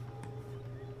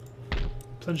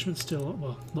 Replenishment's still,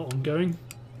 well, not ongoing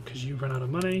because you ran out of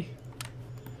money.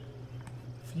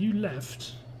 If you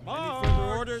left, Any further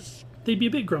orders? they'd be a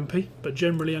bit grumpy, but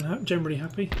generally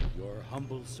happy. Your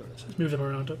humble servant. So let's move them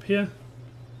around up here.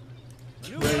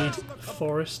 Let's raid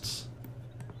forests.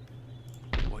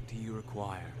 What do you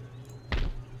require?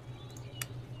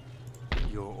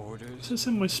 Your orders? So let's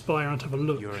send my spy around to have a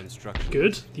look. Your instructions?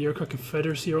 Good. The Iroquois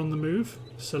Confederacy are on the move.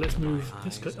 So let's move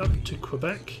this guy up to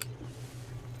Quebec.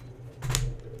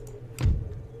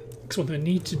 Because what I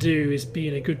need to do is be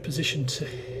in a good position to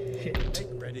hit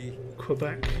Ready,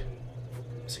 Quebec.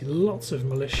 I see lots of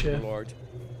militia. Lord.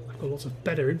 I've got lots of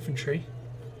better infantry.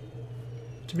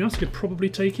 To be honest, I could probably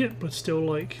take it, but still,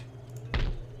 like...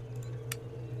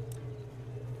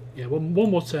 Yeah, one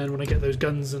more turn when I get those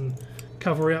guns and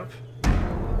cavalry up. The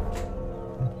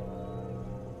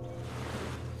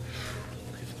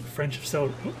French have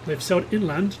sailed. They've sailed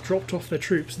inland, dropped off their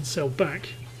troops, and sailed back.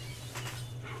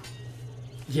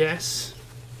 Yes,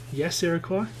 yes,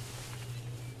 Iroquois.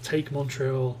 Take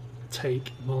Montreal.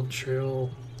 Take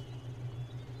Montreal.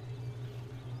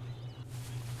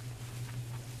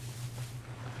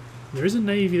 There is a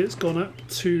navy that's gone up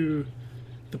to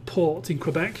the port in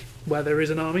Quebec where there is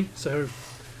an army, so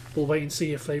we'll wait and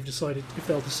see if they'll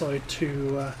decide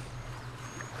to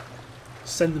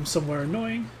send them somewhere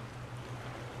annoying.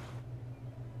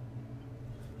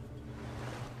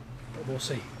 But we'll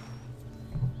see.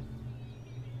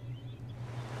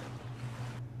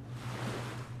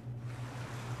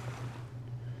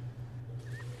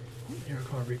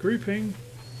 Iroquois regrouping.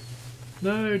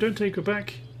 No, don't take her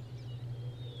back.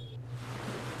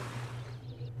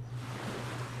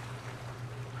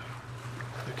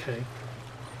 Okay.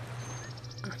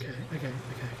 Okay.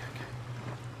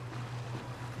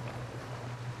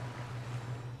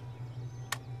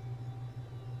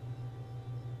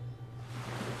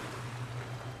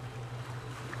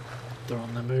 They're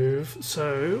on the move,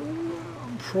 so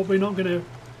I'm probably not gonna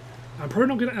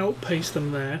outpace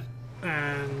them there,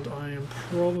 and I am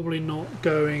probably not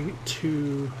going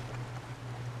to.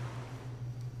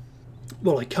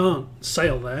 Well, I can't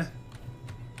sail there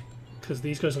because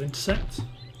these guys will intercept.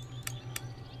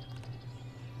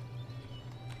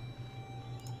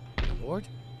 Lord?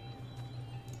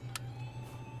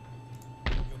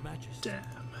 Your Majesty.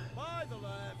 Damn. By the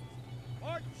left.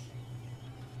 March.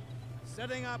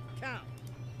 Setting up camp.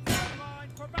 By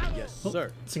Yes, Oh,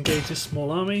 sir. let's engage this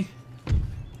small army.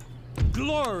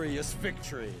 Glorious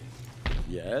victory.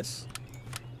 Yes.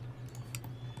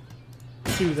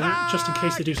 Do that, just in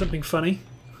case they do something funny.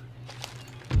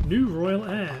 New royal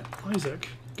heir, Isaac.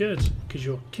 Good, because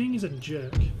your king is a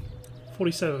jerk.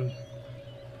 47.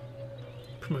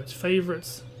 Promotes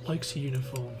favourites, likes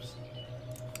uniforms.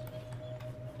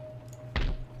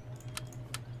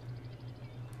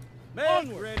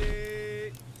 Men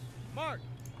ready. Mark.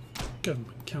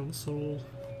 Government council.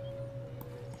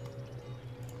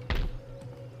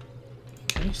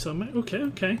 Okay, so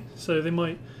okay. So they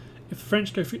might, if the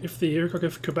French go for, if the Iroquois go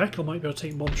for Quebec, I might be able to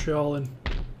take Montreal and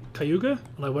Cayuga,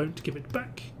 and I won't give it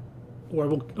back, or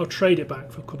I'll trade it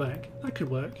back for Quebec. That could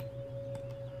work.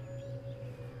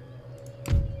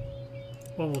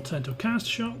 One will turn to a cast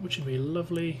shot, which would be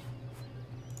lovely.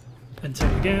 And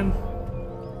take again.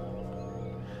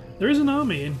 There is an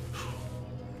army in.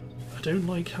 I don't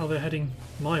like how they're heading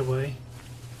my way.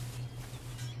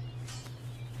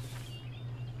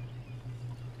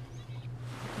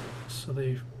 So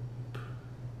they've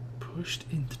pushed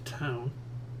into town.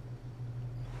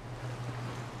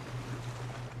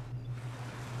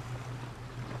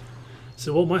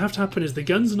 So what might have to happen is the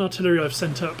guns and artillery I've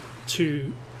sent up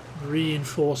to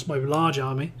reinforce my large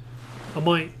army, I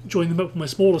might join them up with my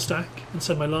smaller stack and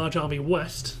send my large army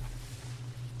west.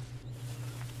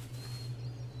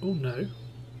 Oh no.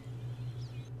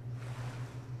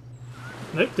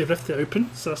 Nope, they've left it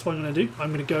open, so that's what I'm going to do.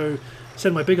 I'm going to go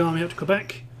send my big army up to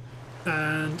Quebec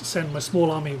and send my small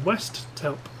army west to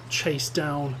help chase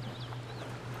down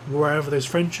wherever those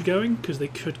French are going, because they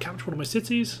could capture one of my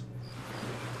cities.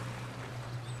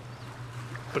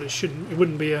 But it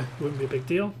wouldn't be a big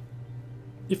deal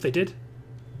if they did.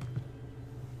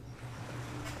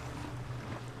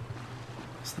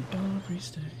 It's the Barbary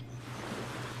State.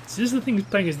 So this is the thing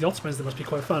playing as the Ottomans that must be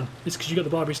quite fun. It's because you've got the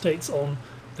Barbary States on,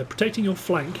 they're protecting your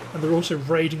flank, and they're also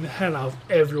raiding the hell out of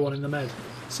everyone in the Med.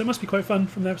 So it must be quite fun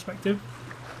from their perspective.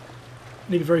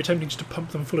 And it'd be very tempting just to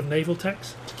pump them full of naval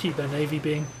techs to keep their navy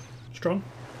being strong.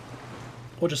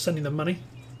 Or just sending them money.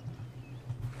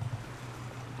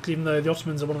 Because even though the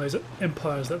Ottomans are one of those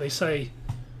empires that they say,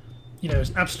 you know, it's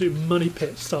an absolute money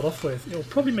pit to start off with, it'll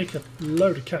probably make a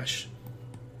load of cash.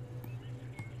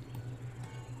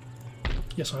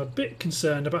 Yes, I'm a bit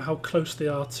concerned about how close they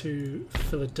are to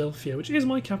Philadelphia, which is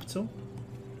my capital.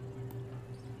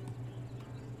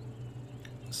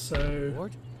 So...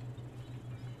 Lord?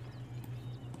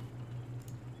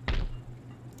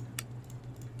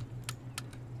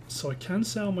 So I can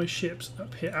sail my ships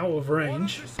up here out of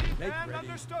range.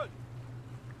 But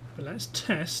let's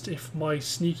test if my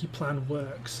sneaky plan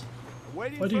works.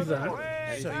 If I do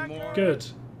that, good.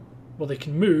 Well, they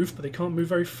can move, but they can't move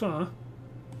very far.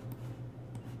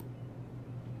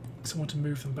 So I want to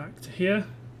move them back to here.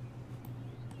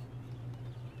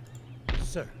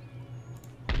 Sir.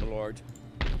 My lord.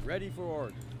 Ready for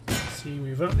orders. So you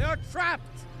move up. They're trapped!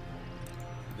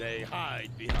 They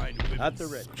hide behind women's at the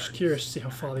ready. I'm just curious to see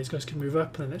how far these guys can move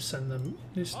up, and then let's send them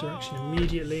this direction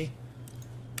immediately.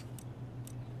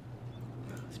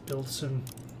 Let's build some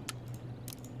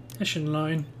Hessian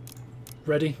line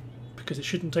ready, because it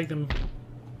shouldn't take them.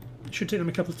 It should take them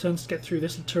a couple of turns to get through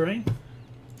this terrain.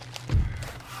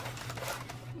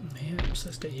 Yep, so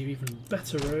let's get you even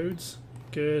better roads.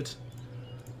 Good.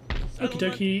 Okie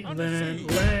dokie, and then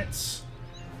let's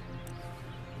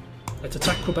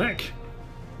attack Quebec.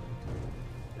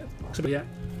 So yeah.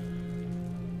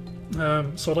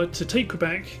 So I'd like to take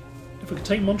Quebec. If we could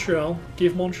take Montreal,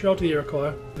 give Montreal to the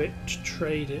Iroquois,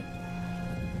 trade it,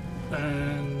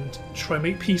 and try and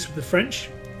make peace with the French.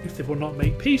 If they will not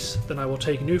make peace, then I will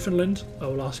take Newfoundland. I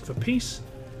will ask for peace.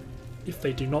 If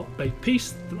they do not make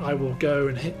peace, then I will go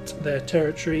and hit their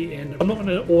territory in... I'm not going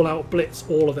to all-out blitz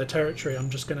all of their territory. I'm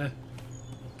just going to...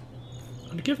 I'm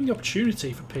going to give them the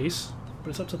opportunity for peace, but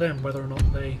it's up to them whether or not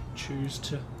they choose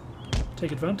to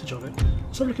take advantage of it.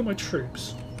 Let's have a look at my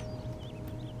troops.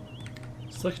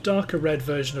 It's like a darker red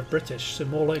version of British, so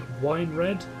more like wine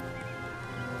red.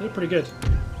 They're pretty good.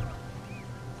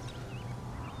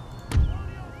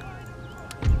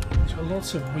 Got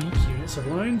lots of weak units of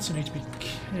line, so I need to be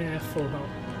careful about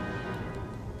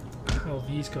how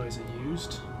these guys are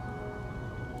used.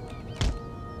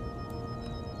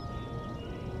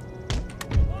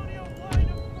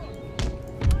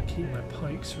 Keep my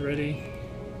pikes ready.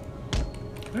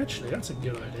 Actually, that's a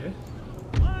good idea.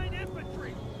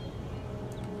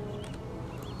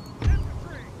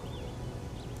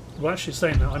 Well, actually,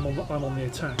 saying that, I'm on the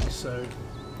attack, so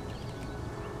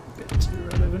a bit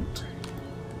irrelevant.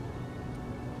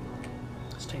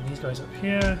 Let's take these guys up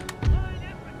here.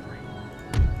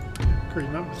 Agree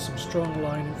them up with some strong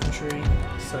line infantry,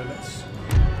 so let's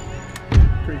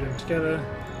agree them together.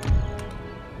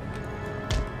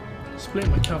 Split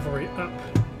my cavalry up.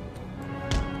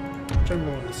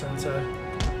 General in the centre.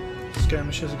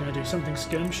 Skirmishers are going to do something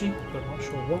skirmishy, but I'm not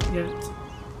sure what yet.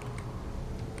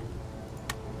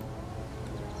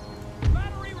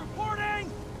 Battery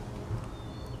reporting!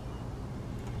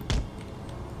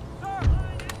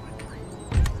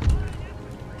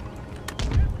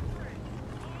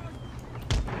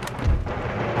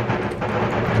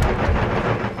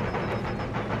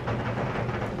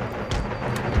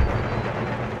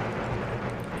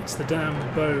 It's the damn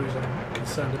bows I'm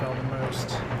concerned about the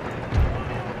most.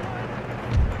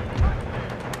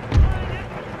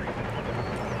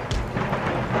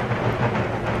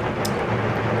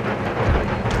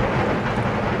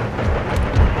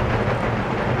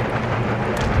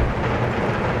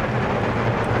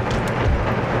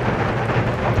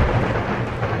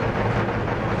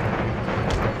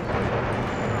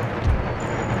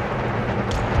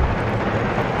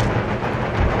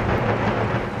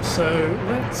 So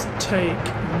let's take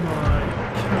my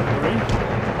cavalry.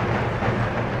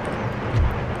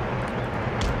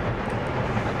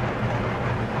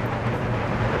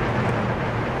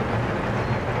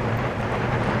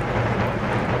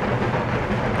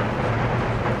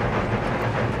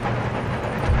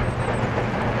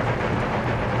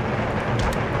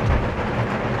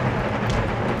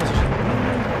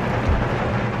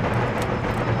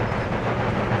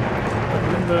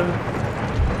 Remember.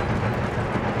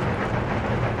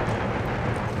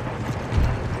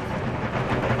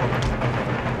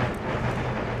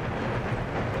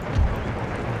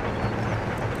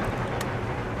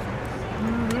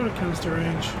 Canister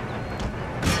range.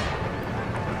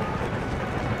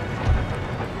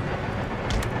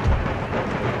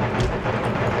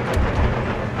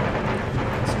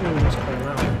 It's always quite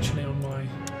loud actually on my.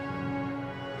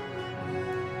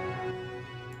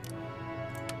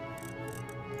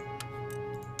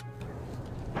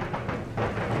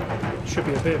 Should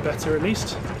be a bit better at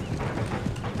least.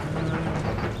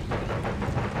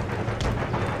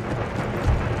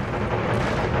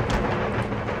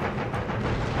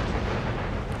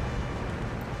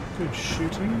 Good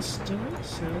shooting still,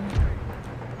 so.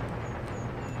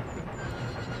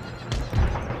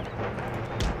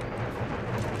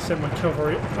 Send my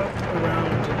cavalry up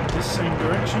around in this same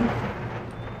direction.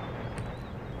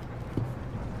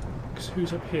 Because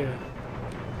who's up here?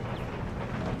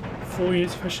 4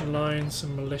 units of Hessian lines,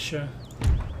 some militia.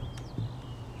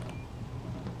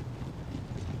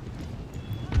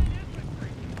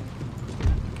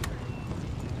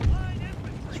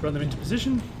 Let's run them into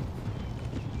position.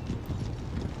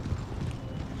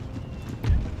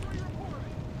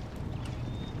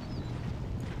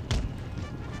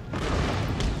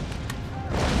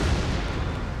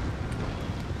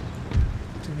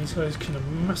 These guys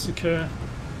can massacre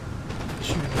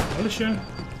the militia.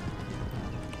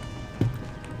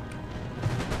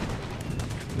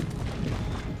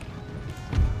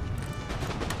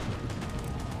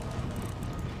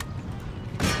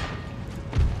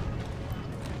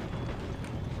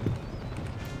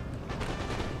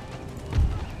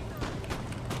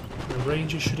 The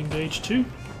Rangers should engage too.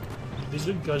 These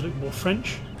guys look more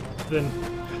French than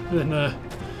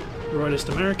Royalist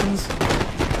Americans.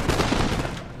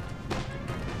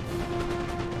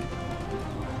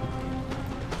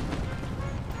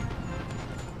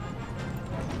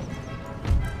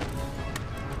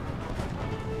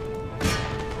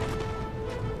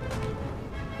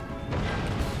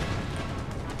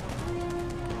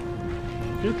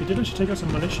 Good, they did actually take out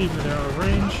some militia even though they're out of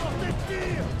range.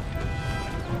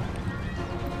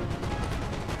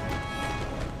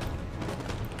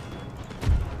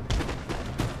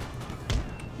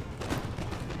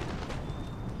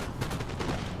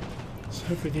 So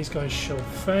hopefully these guys shall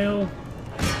fail.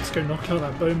 Let's go knock out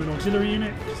that bowman auxiliary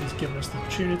unit because he's given us the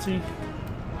opportunity.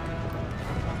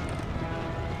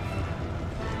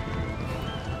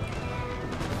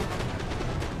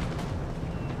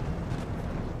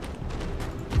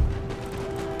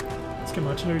 Let's get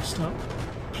my artillery to start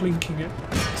plinking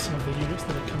at some of the units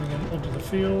that are coming in onto the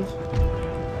field.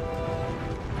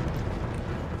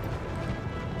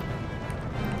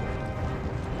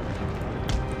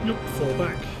 Nope, fall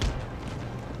back.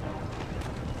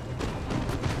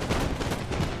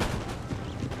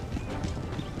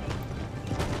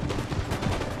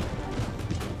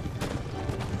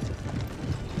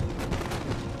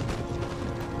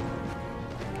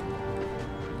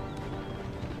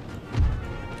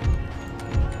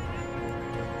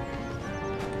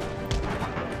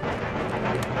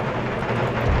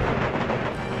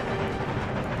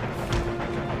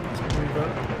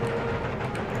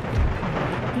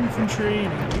 infantry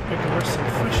in aggressive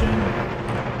fashion.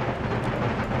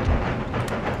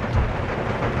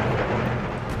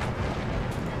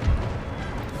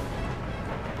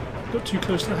 Got too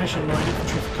close to the Hessian line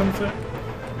infantry for comfort.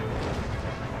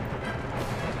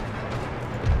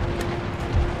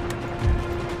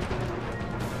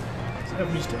 So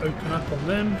everyone needs to open up on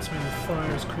them to make them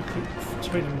fire as quickly,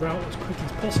 to make them rout as quickly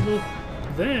as possible.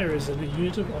 There is a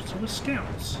unit of Ottawa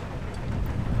scouts.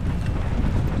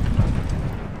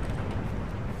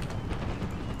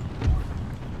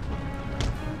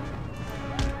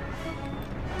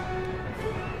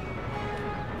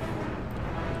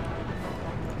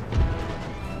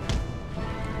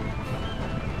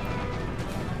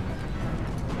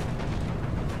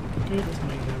 Good, let's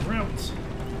make them rout.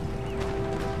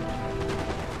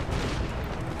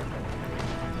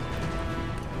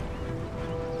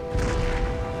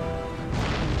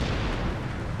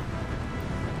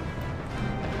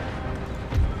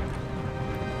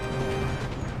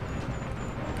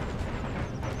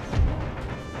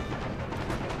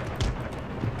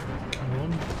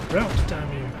 Route,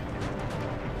 damn you.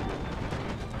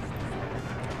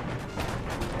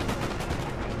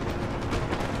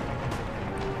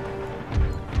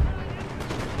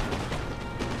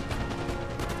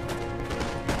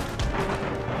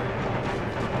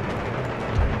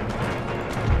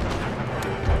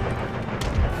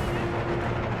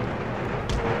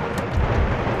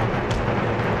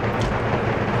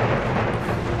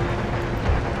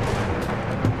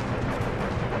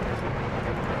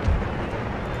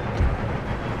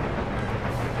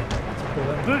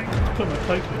 Back, let's put my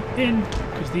pikemen in,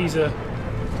 because these are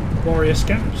warrior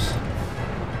scouts.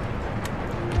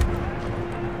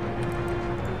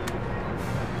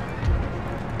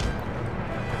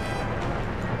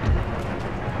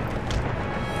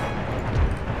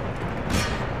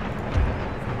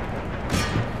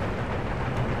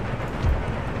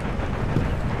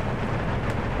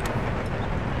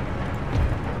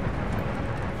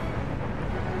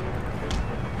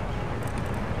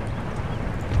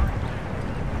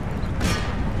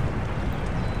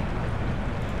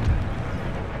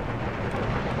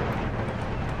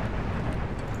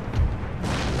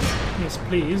 Yes,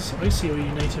 please. I see all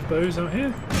you native bows out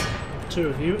here. 2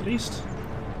 of you, at least.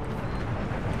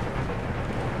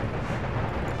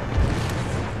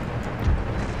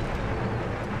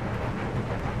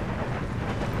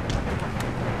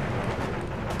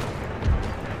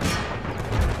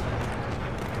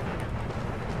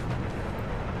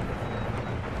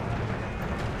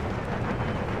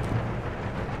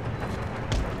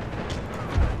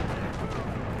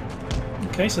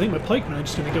 Okay, so I think my pikemen are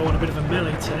just going to go on a bit of a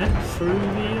melee tear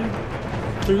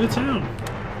through the town.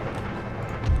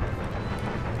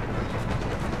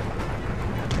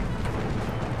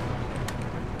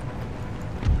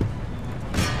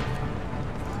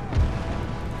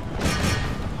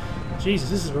 Jesus,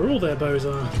 this is where all their bows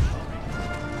are.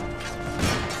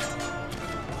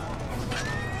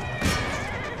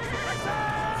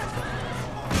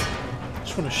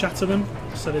 Just want to shatter them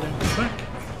so they don't come back.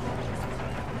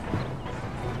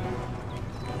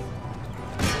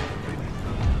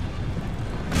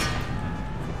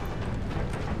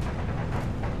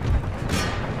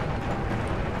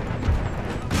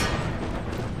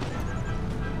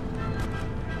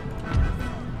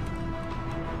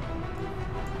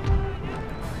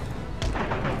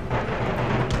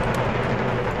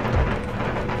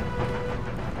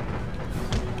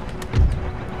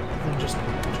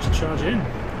 Charge in.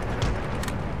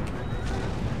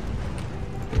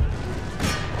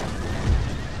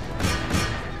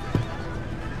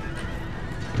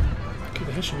 Okay,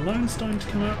 the Hessian line's starting to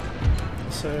come up,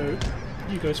 so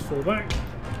you guys fall back.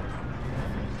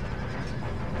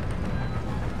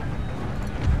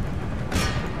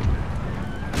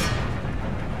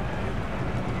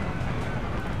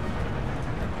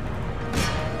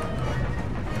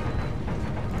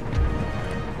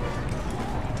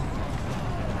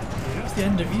 The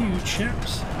end of you,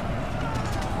 chaps.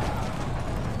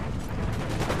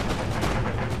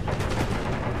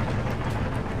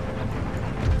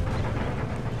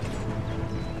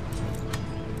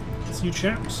 That's you,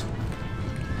 chaps.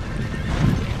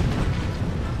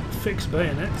 Fix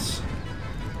bayonets.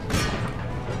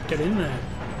 Get in there.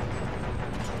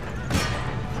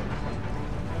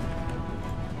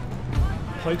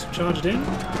 Pikes are charged in.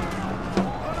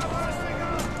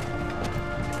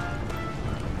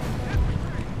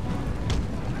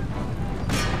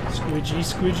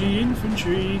 Squidgy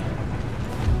infantry.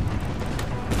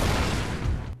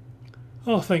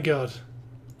 Oh, thank God.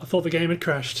 I thought the game had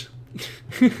crashed.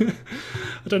 I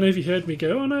don't know if you heard me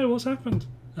go, oh no, what's happened?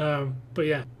 But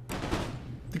yeah.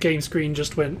 The game screen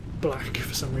just went black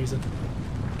for some reason.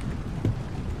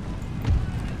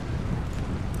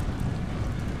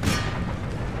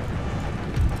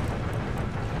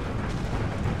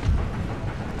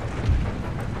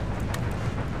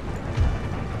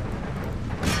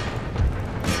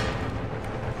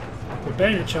 We're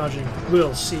bayonet charging.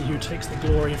 We'll see who takes the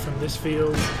glory from this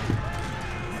field.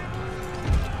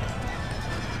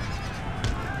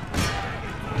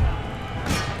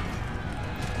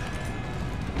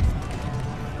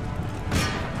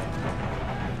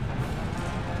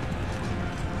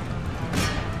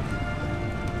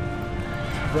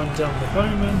 Run down the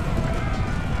bowman.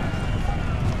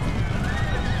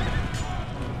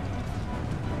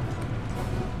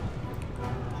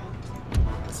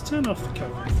 Let's turn off the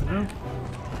cavalry for now.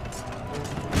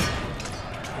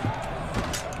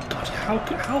 God,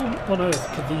 how on earth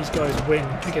could these guys win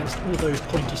against all those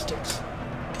pointy sticks?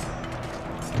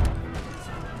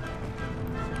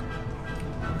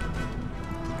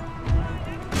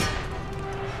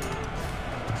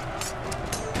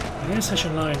 Yes,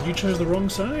 Hessian Line, you chose the wrong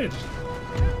side.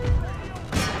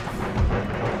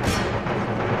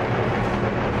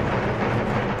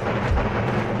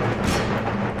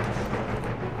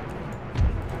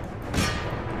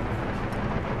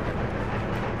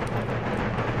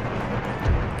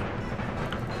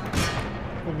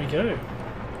 On we go.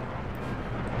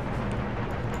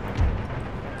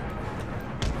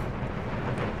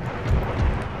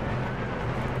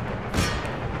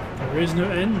 There is no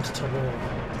end to war.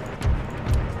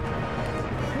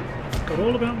 Forgot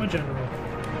all about my general.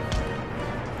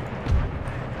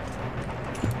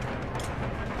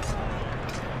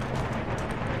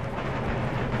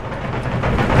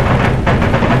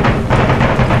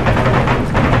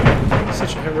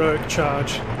 Such a heroic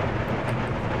charge.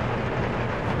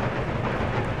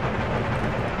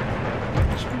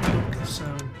 Should we knock the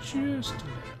sound just a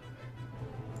little?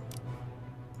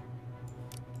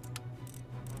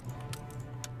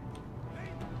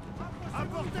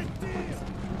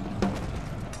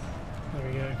 There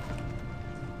we go.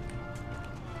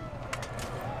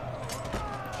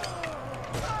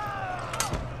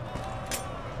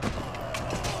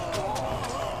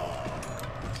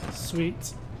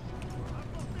 Sweet.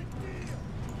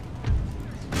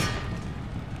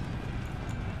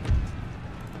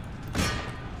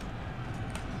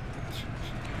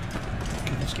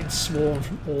 Just getting swarmed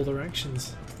from all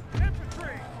directions.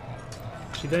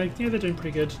 Actually, they're doing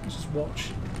pretty good. Let's just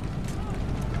watch.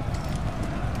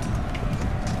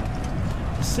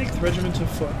 6th Regiment of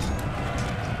Foot.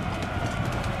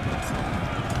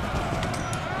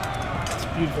 It's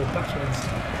beautiful battles.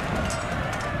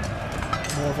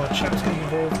 More of our chaps getting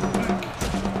involved in the back.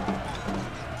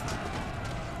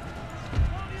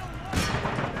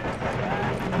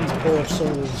 These poor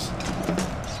souls.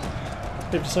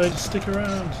 They've decided to stick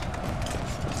around.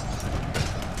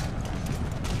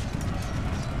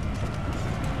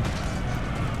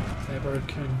 They're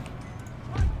broken.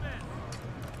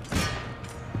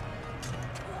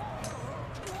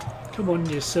 Come on,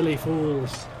 you silly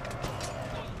fools.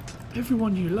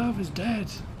 Everyone you love is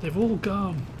dead. They've all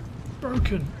gone.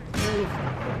 Broken. All of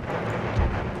them.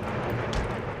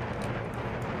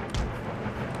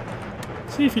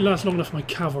 See if you last long enough for my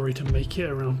cavalry to make it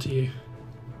around to you. In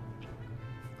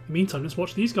the meantime, let's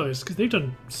watch these guys, because they've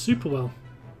done super well.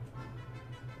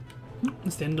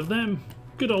 That's the end of them.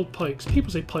 Good old pikes. People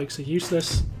say pikes are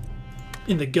useless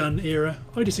in the gun era.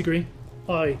 I disagree.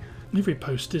 Every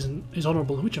post is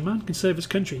honourable in which a man can serve his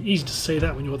country. Easy to say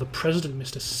that when you're the president,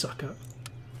 Mr. Sucker.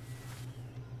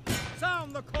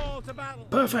 Sound the call to battle.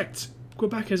 Perfect!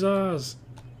 Quebec is ours.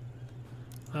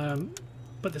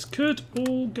 But this could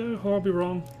all go horribly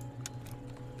wrong,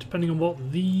 depending on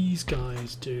what these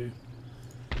guys do.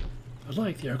 I'd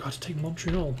like the Iroquois to take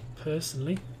Montreal,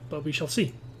 personally, but we shall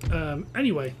see.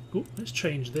 Anyway, let's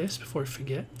change this before I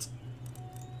forget.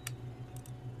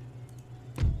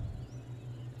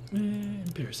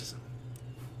 Empiricism.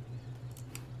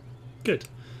 Good.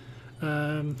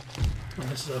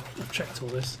 I've checked all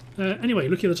this. Anyway,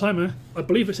 looking at the timer, I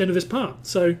believe it's the end of this part.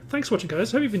 So thanks for watching,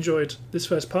 guys. Hope you've enjoyed this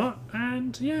first part,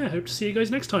 and yeah, hope to see you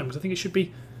guys next time, because I think it should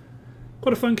be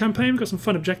quite a fun campaign. We've got some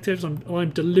fun objectives. I'm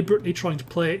deliberately trying to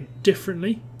play it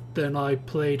differently than I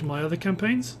played my other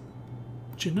campaigns.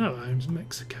 Do you know I'm in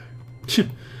Mexico?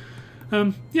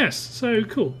 Yes, so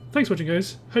cool. Thanks for watching,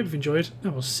 guys. Hope you've enjoyed,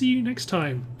 and we'll see you next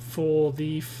time for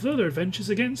the further adventures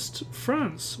against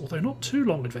France, although not too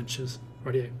long adventures.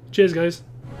 Rightio. Cheers, guys.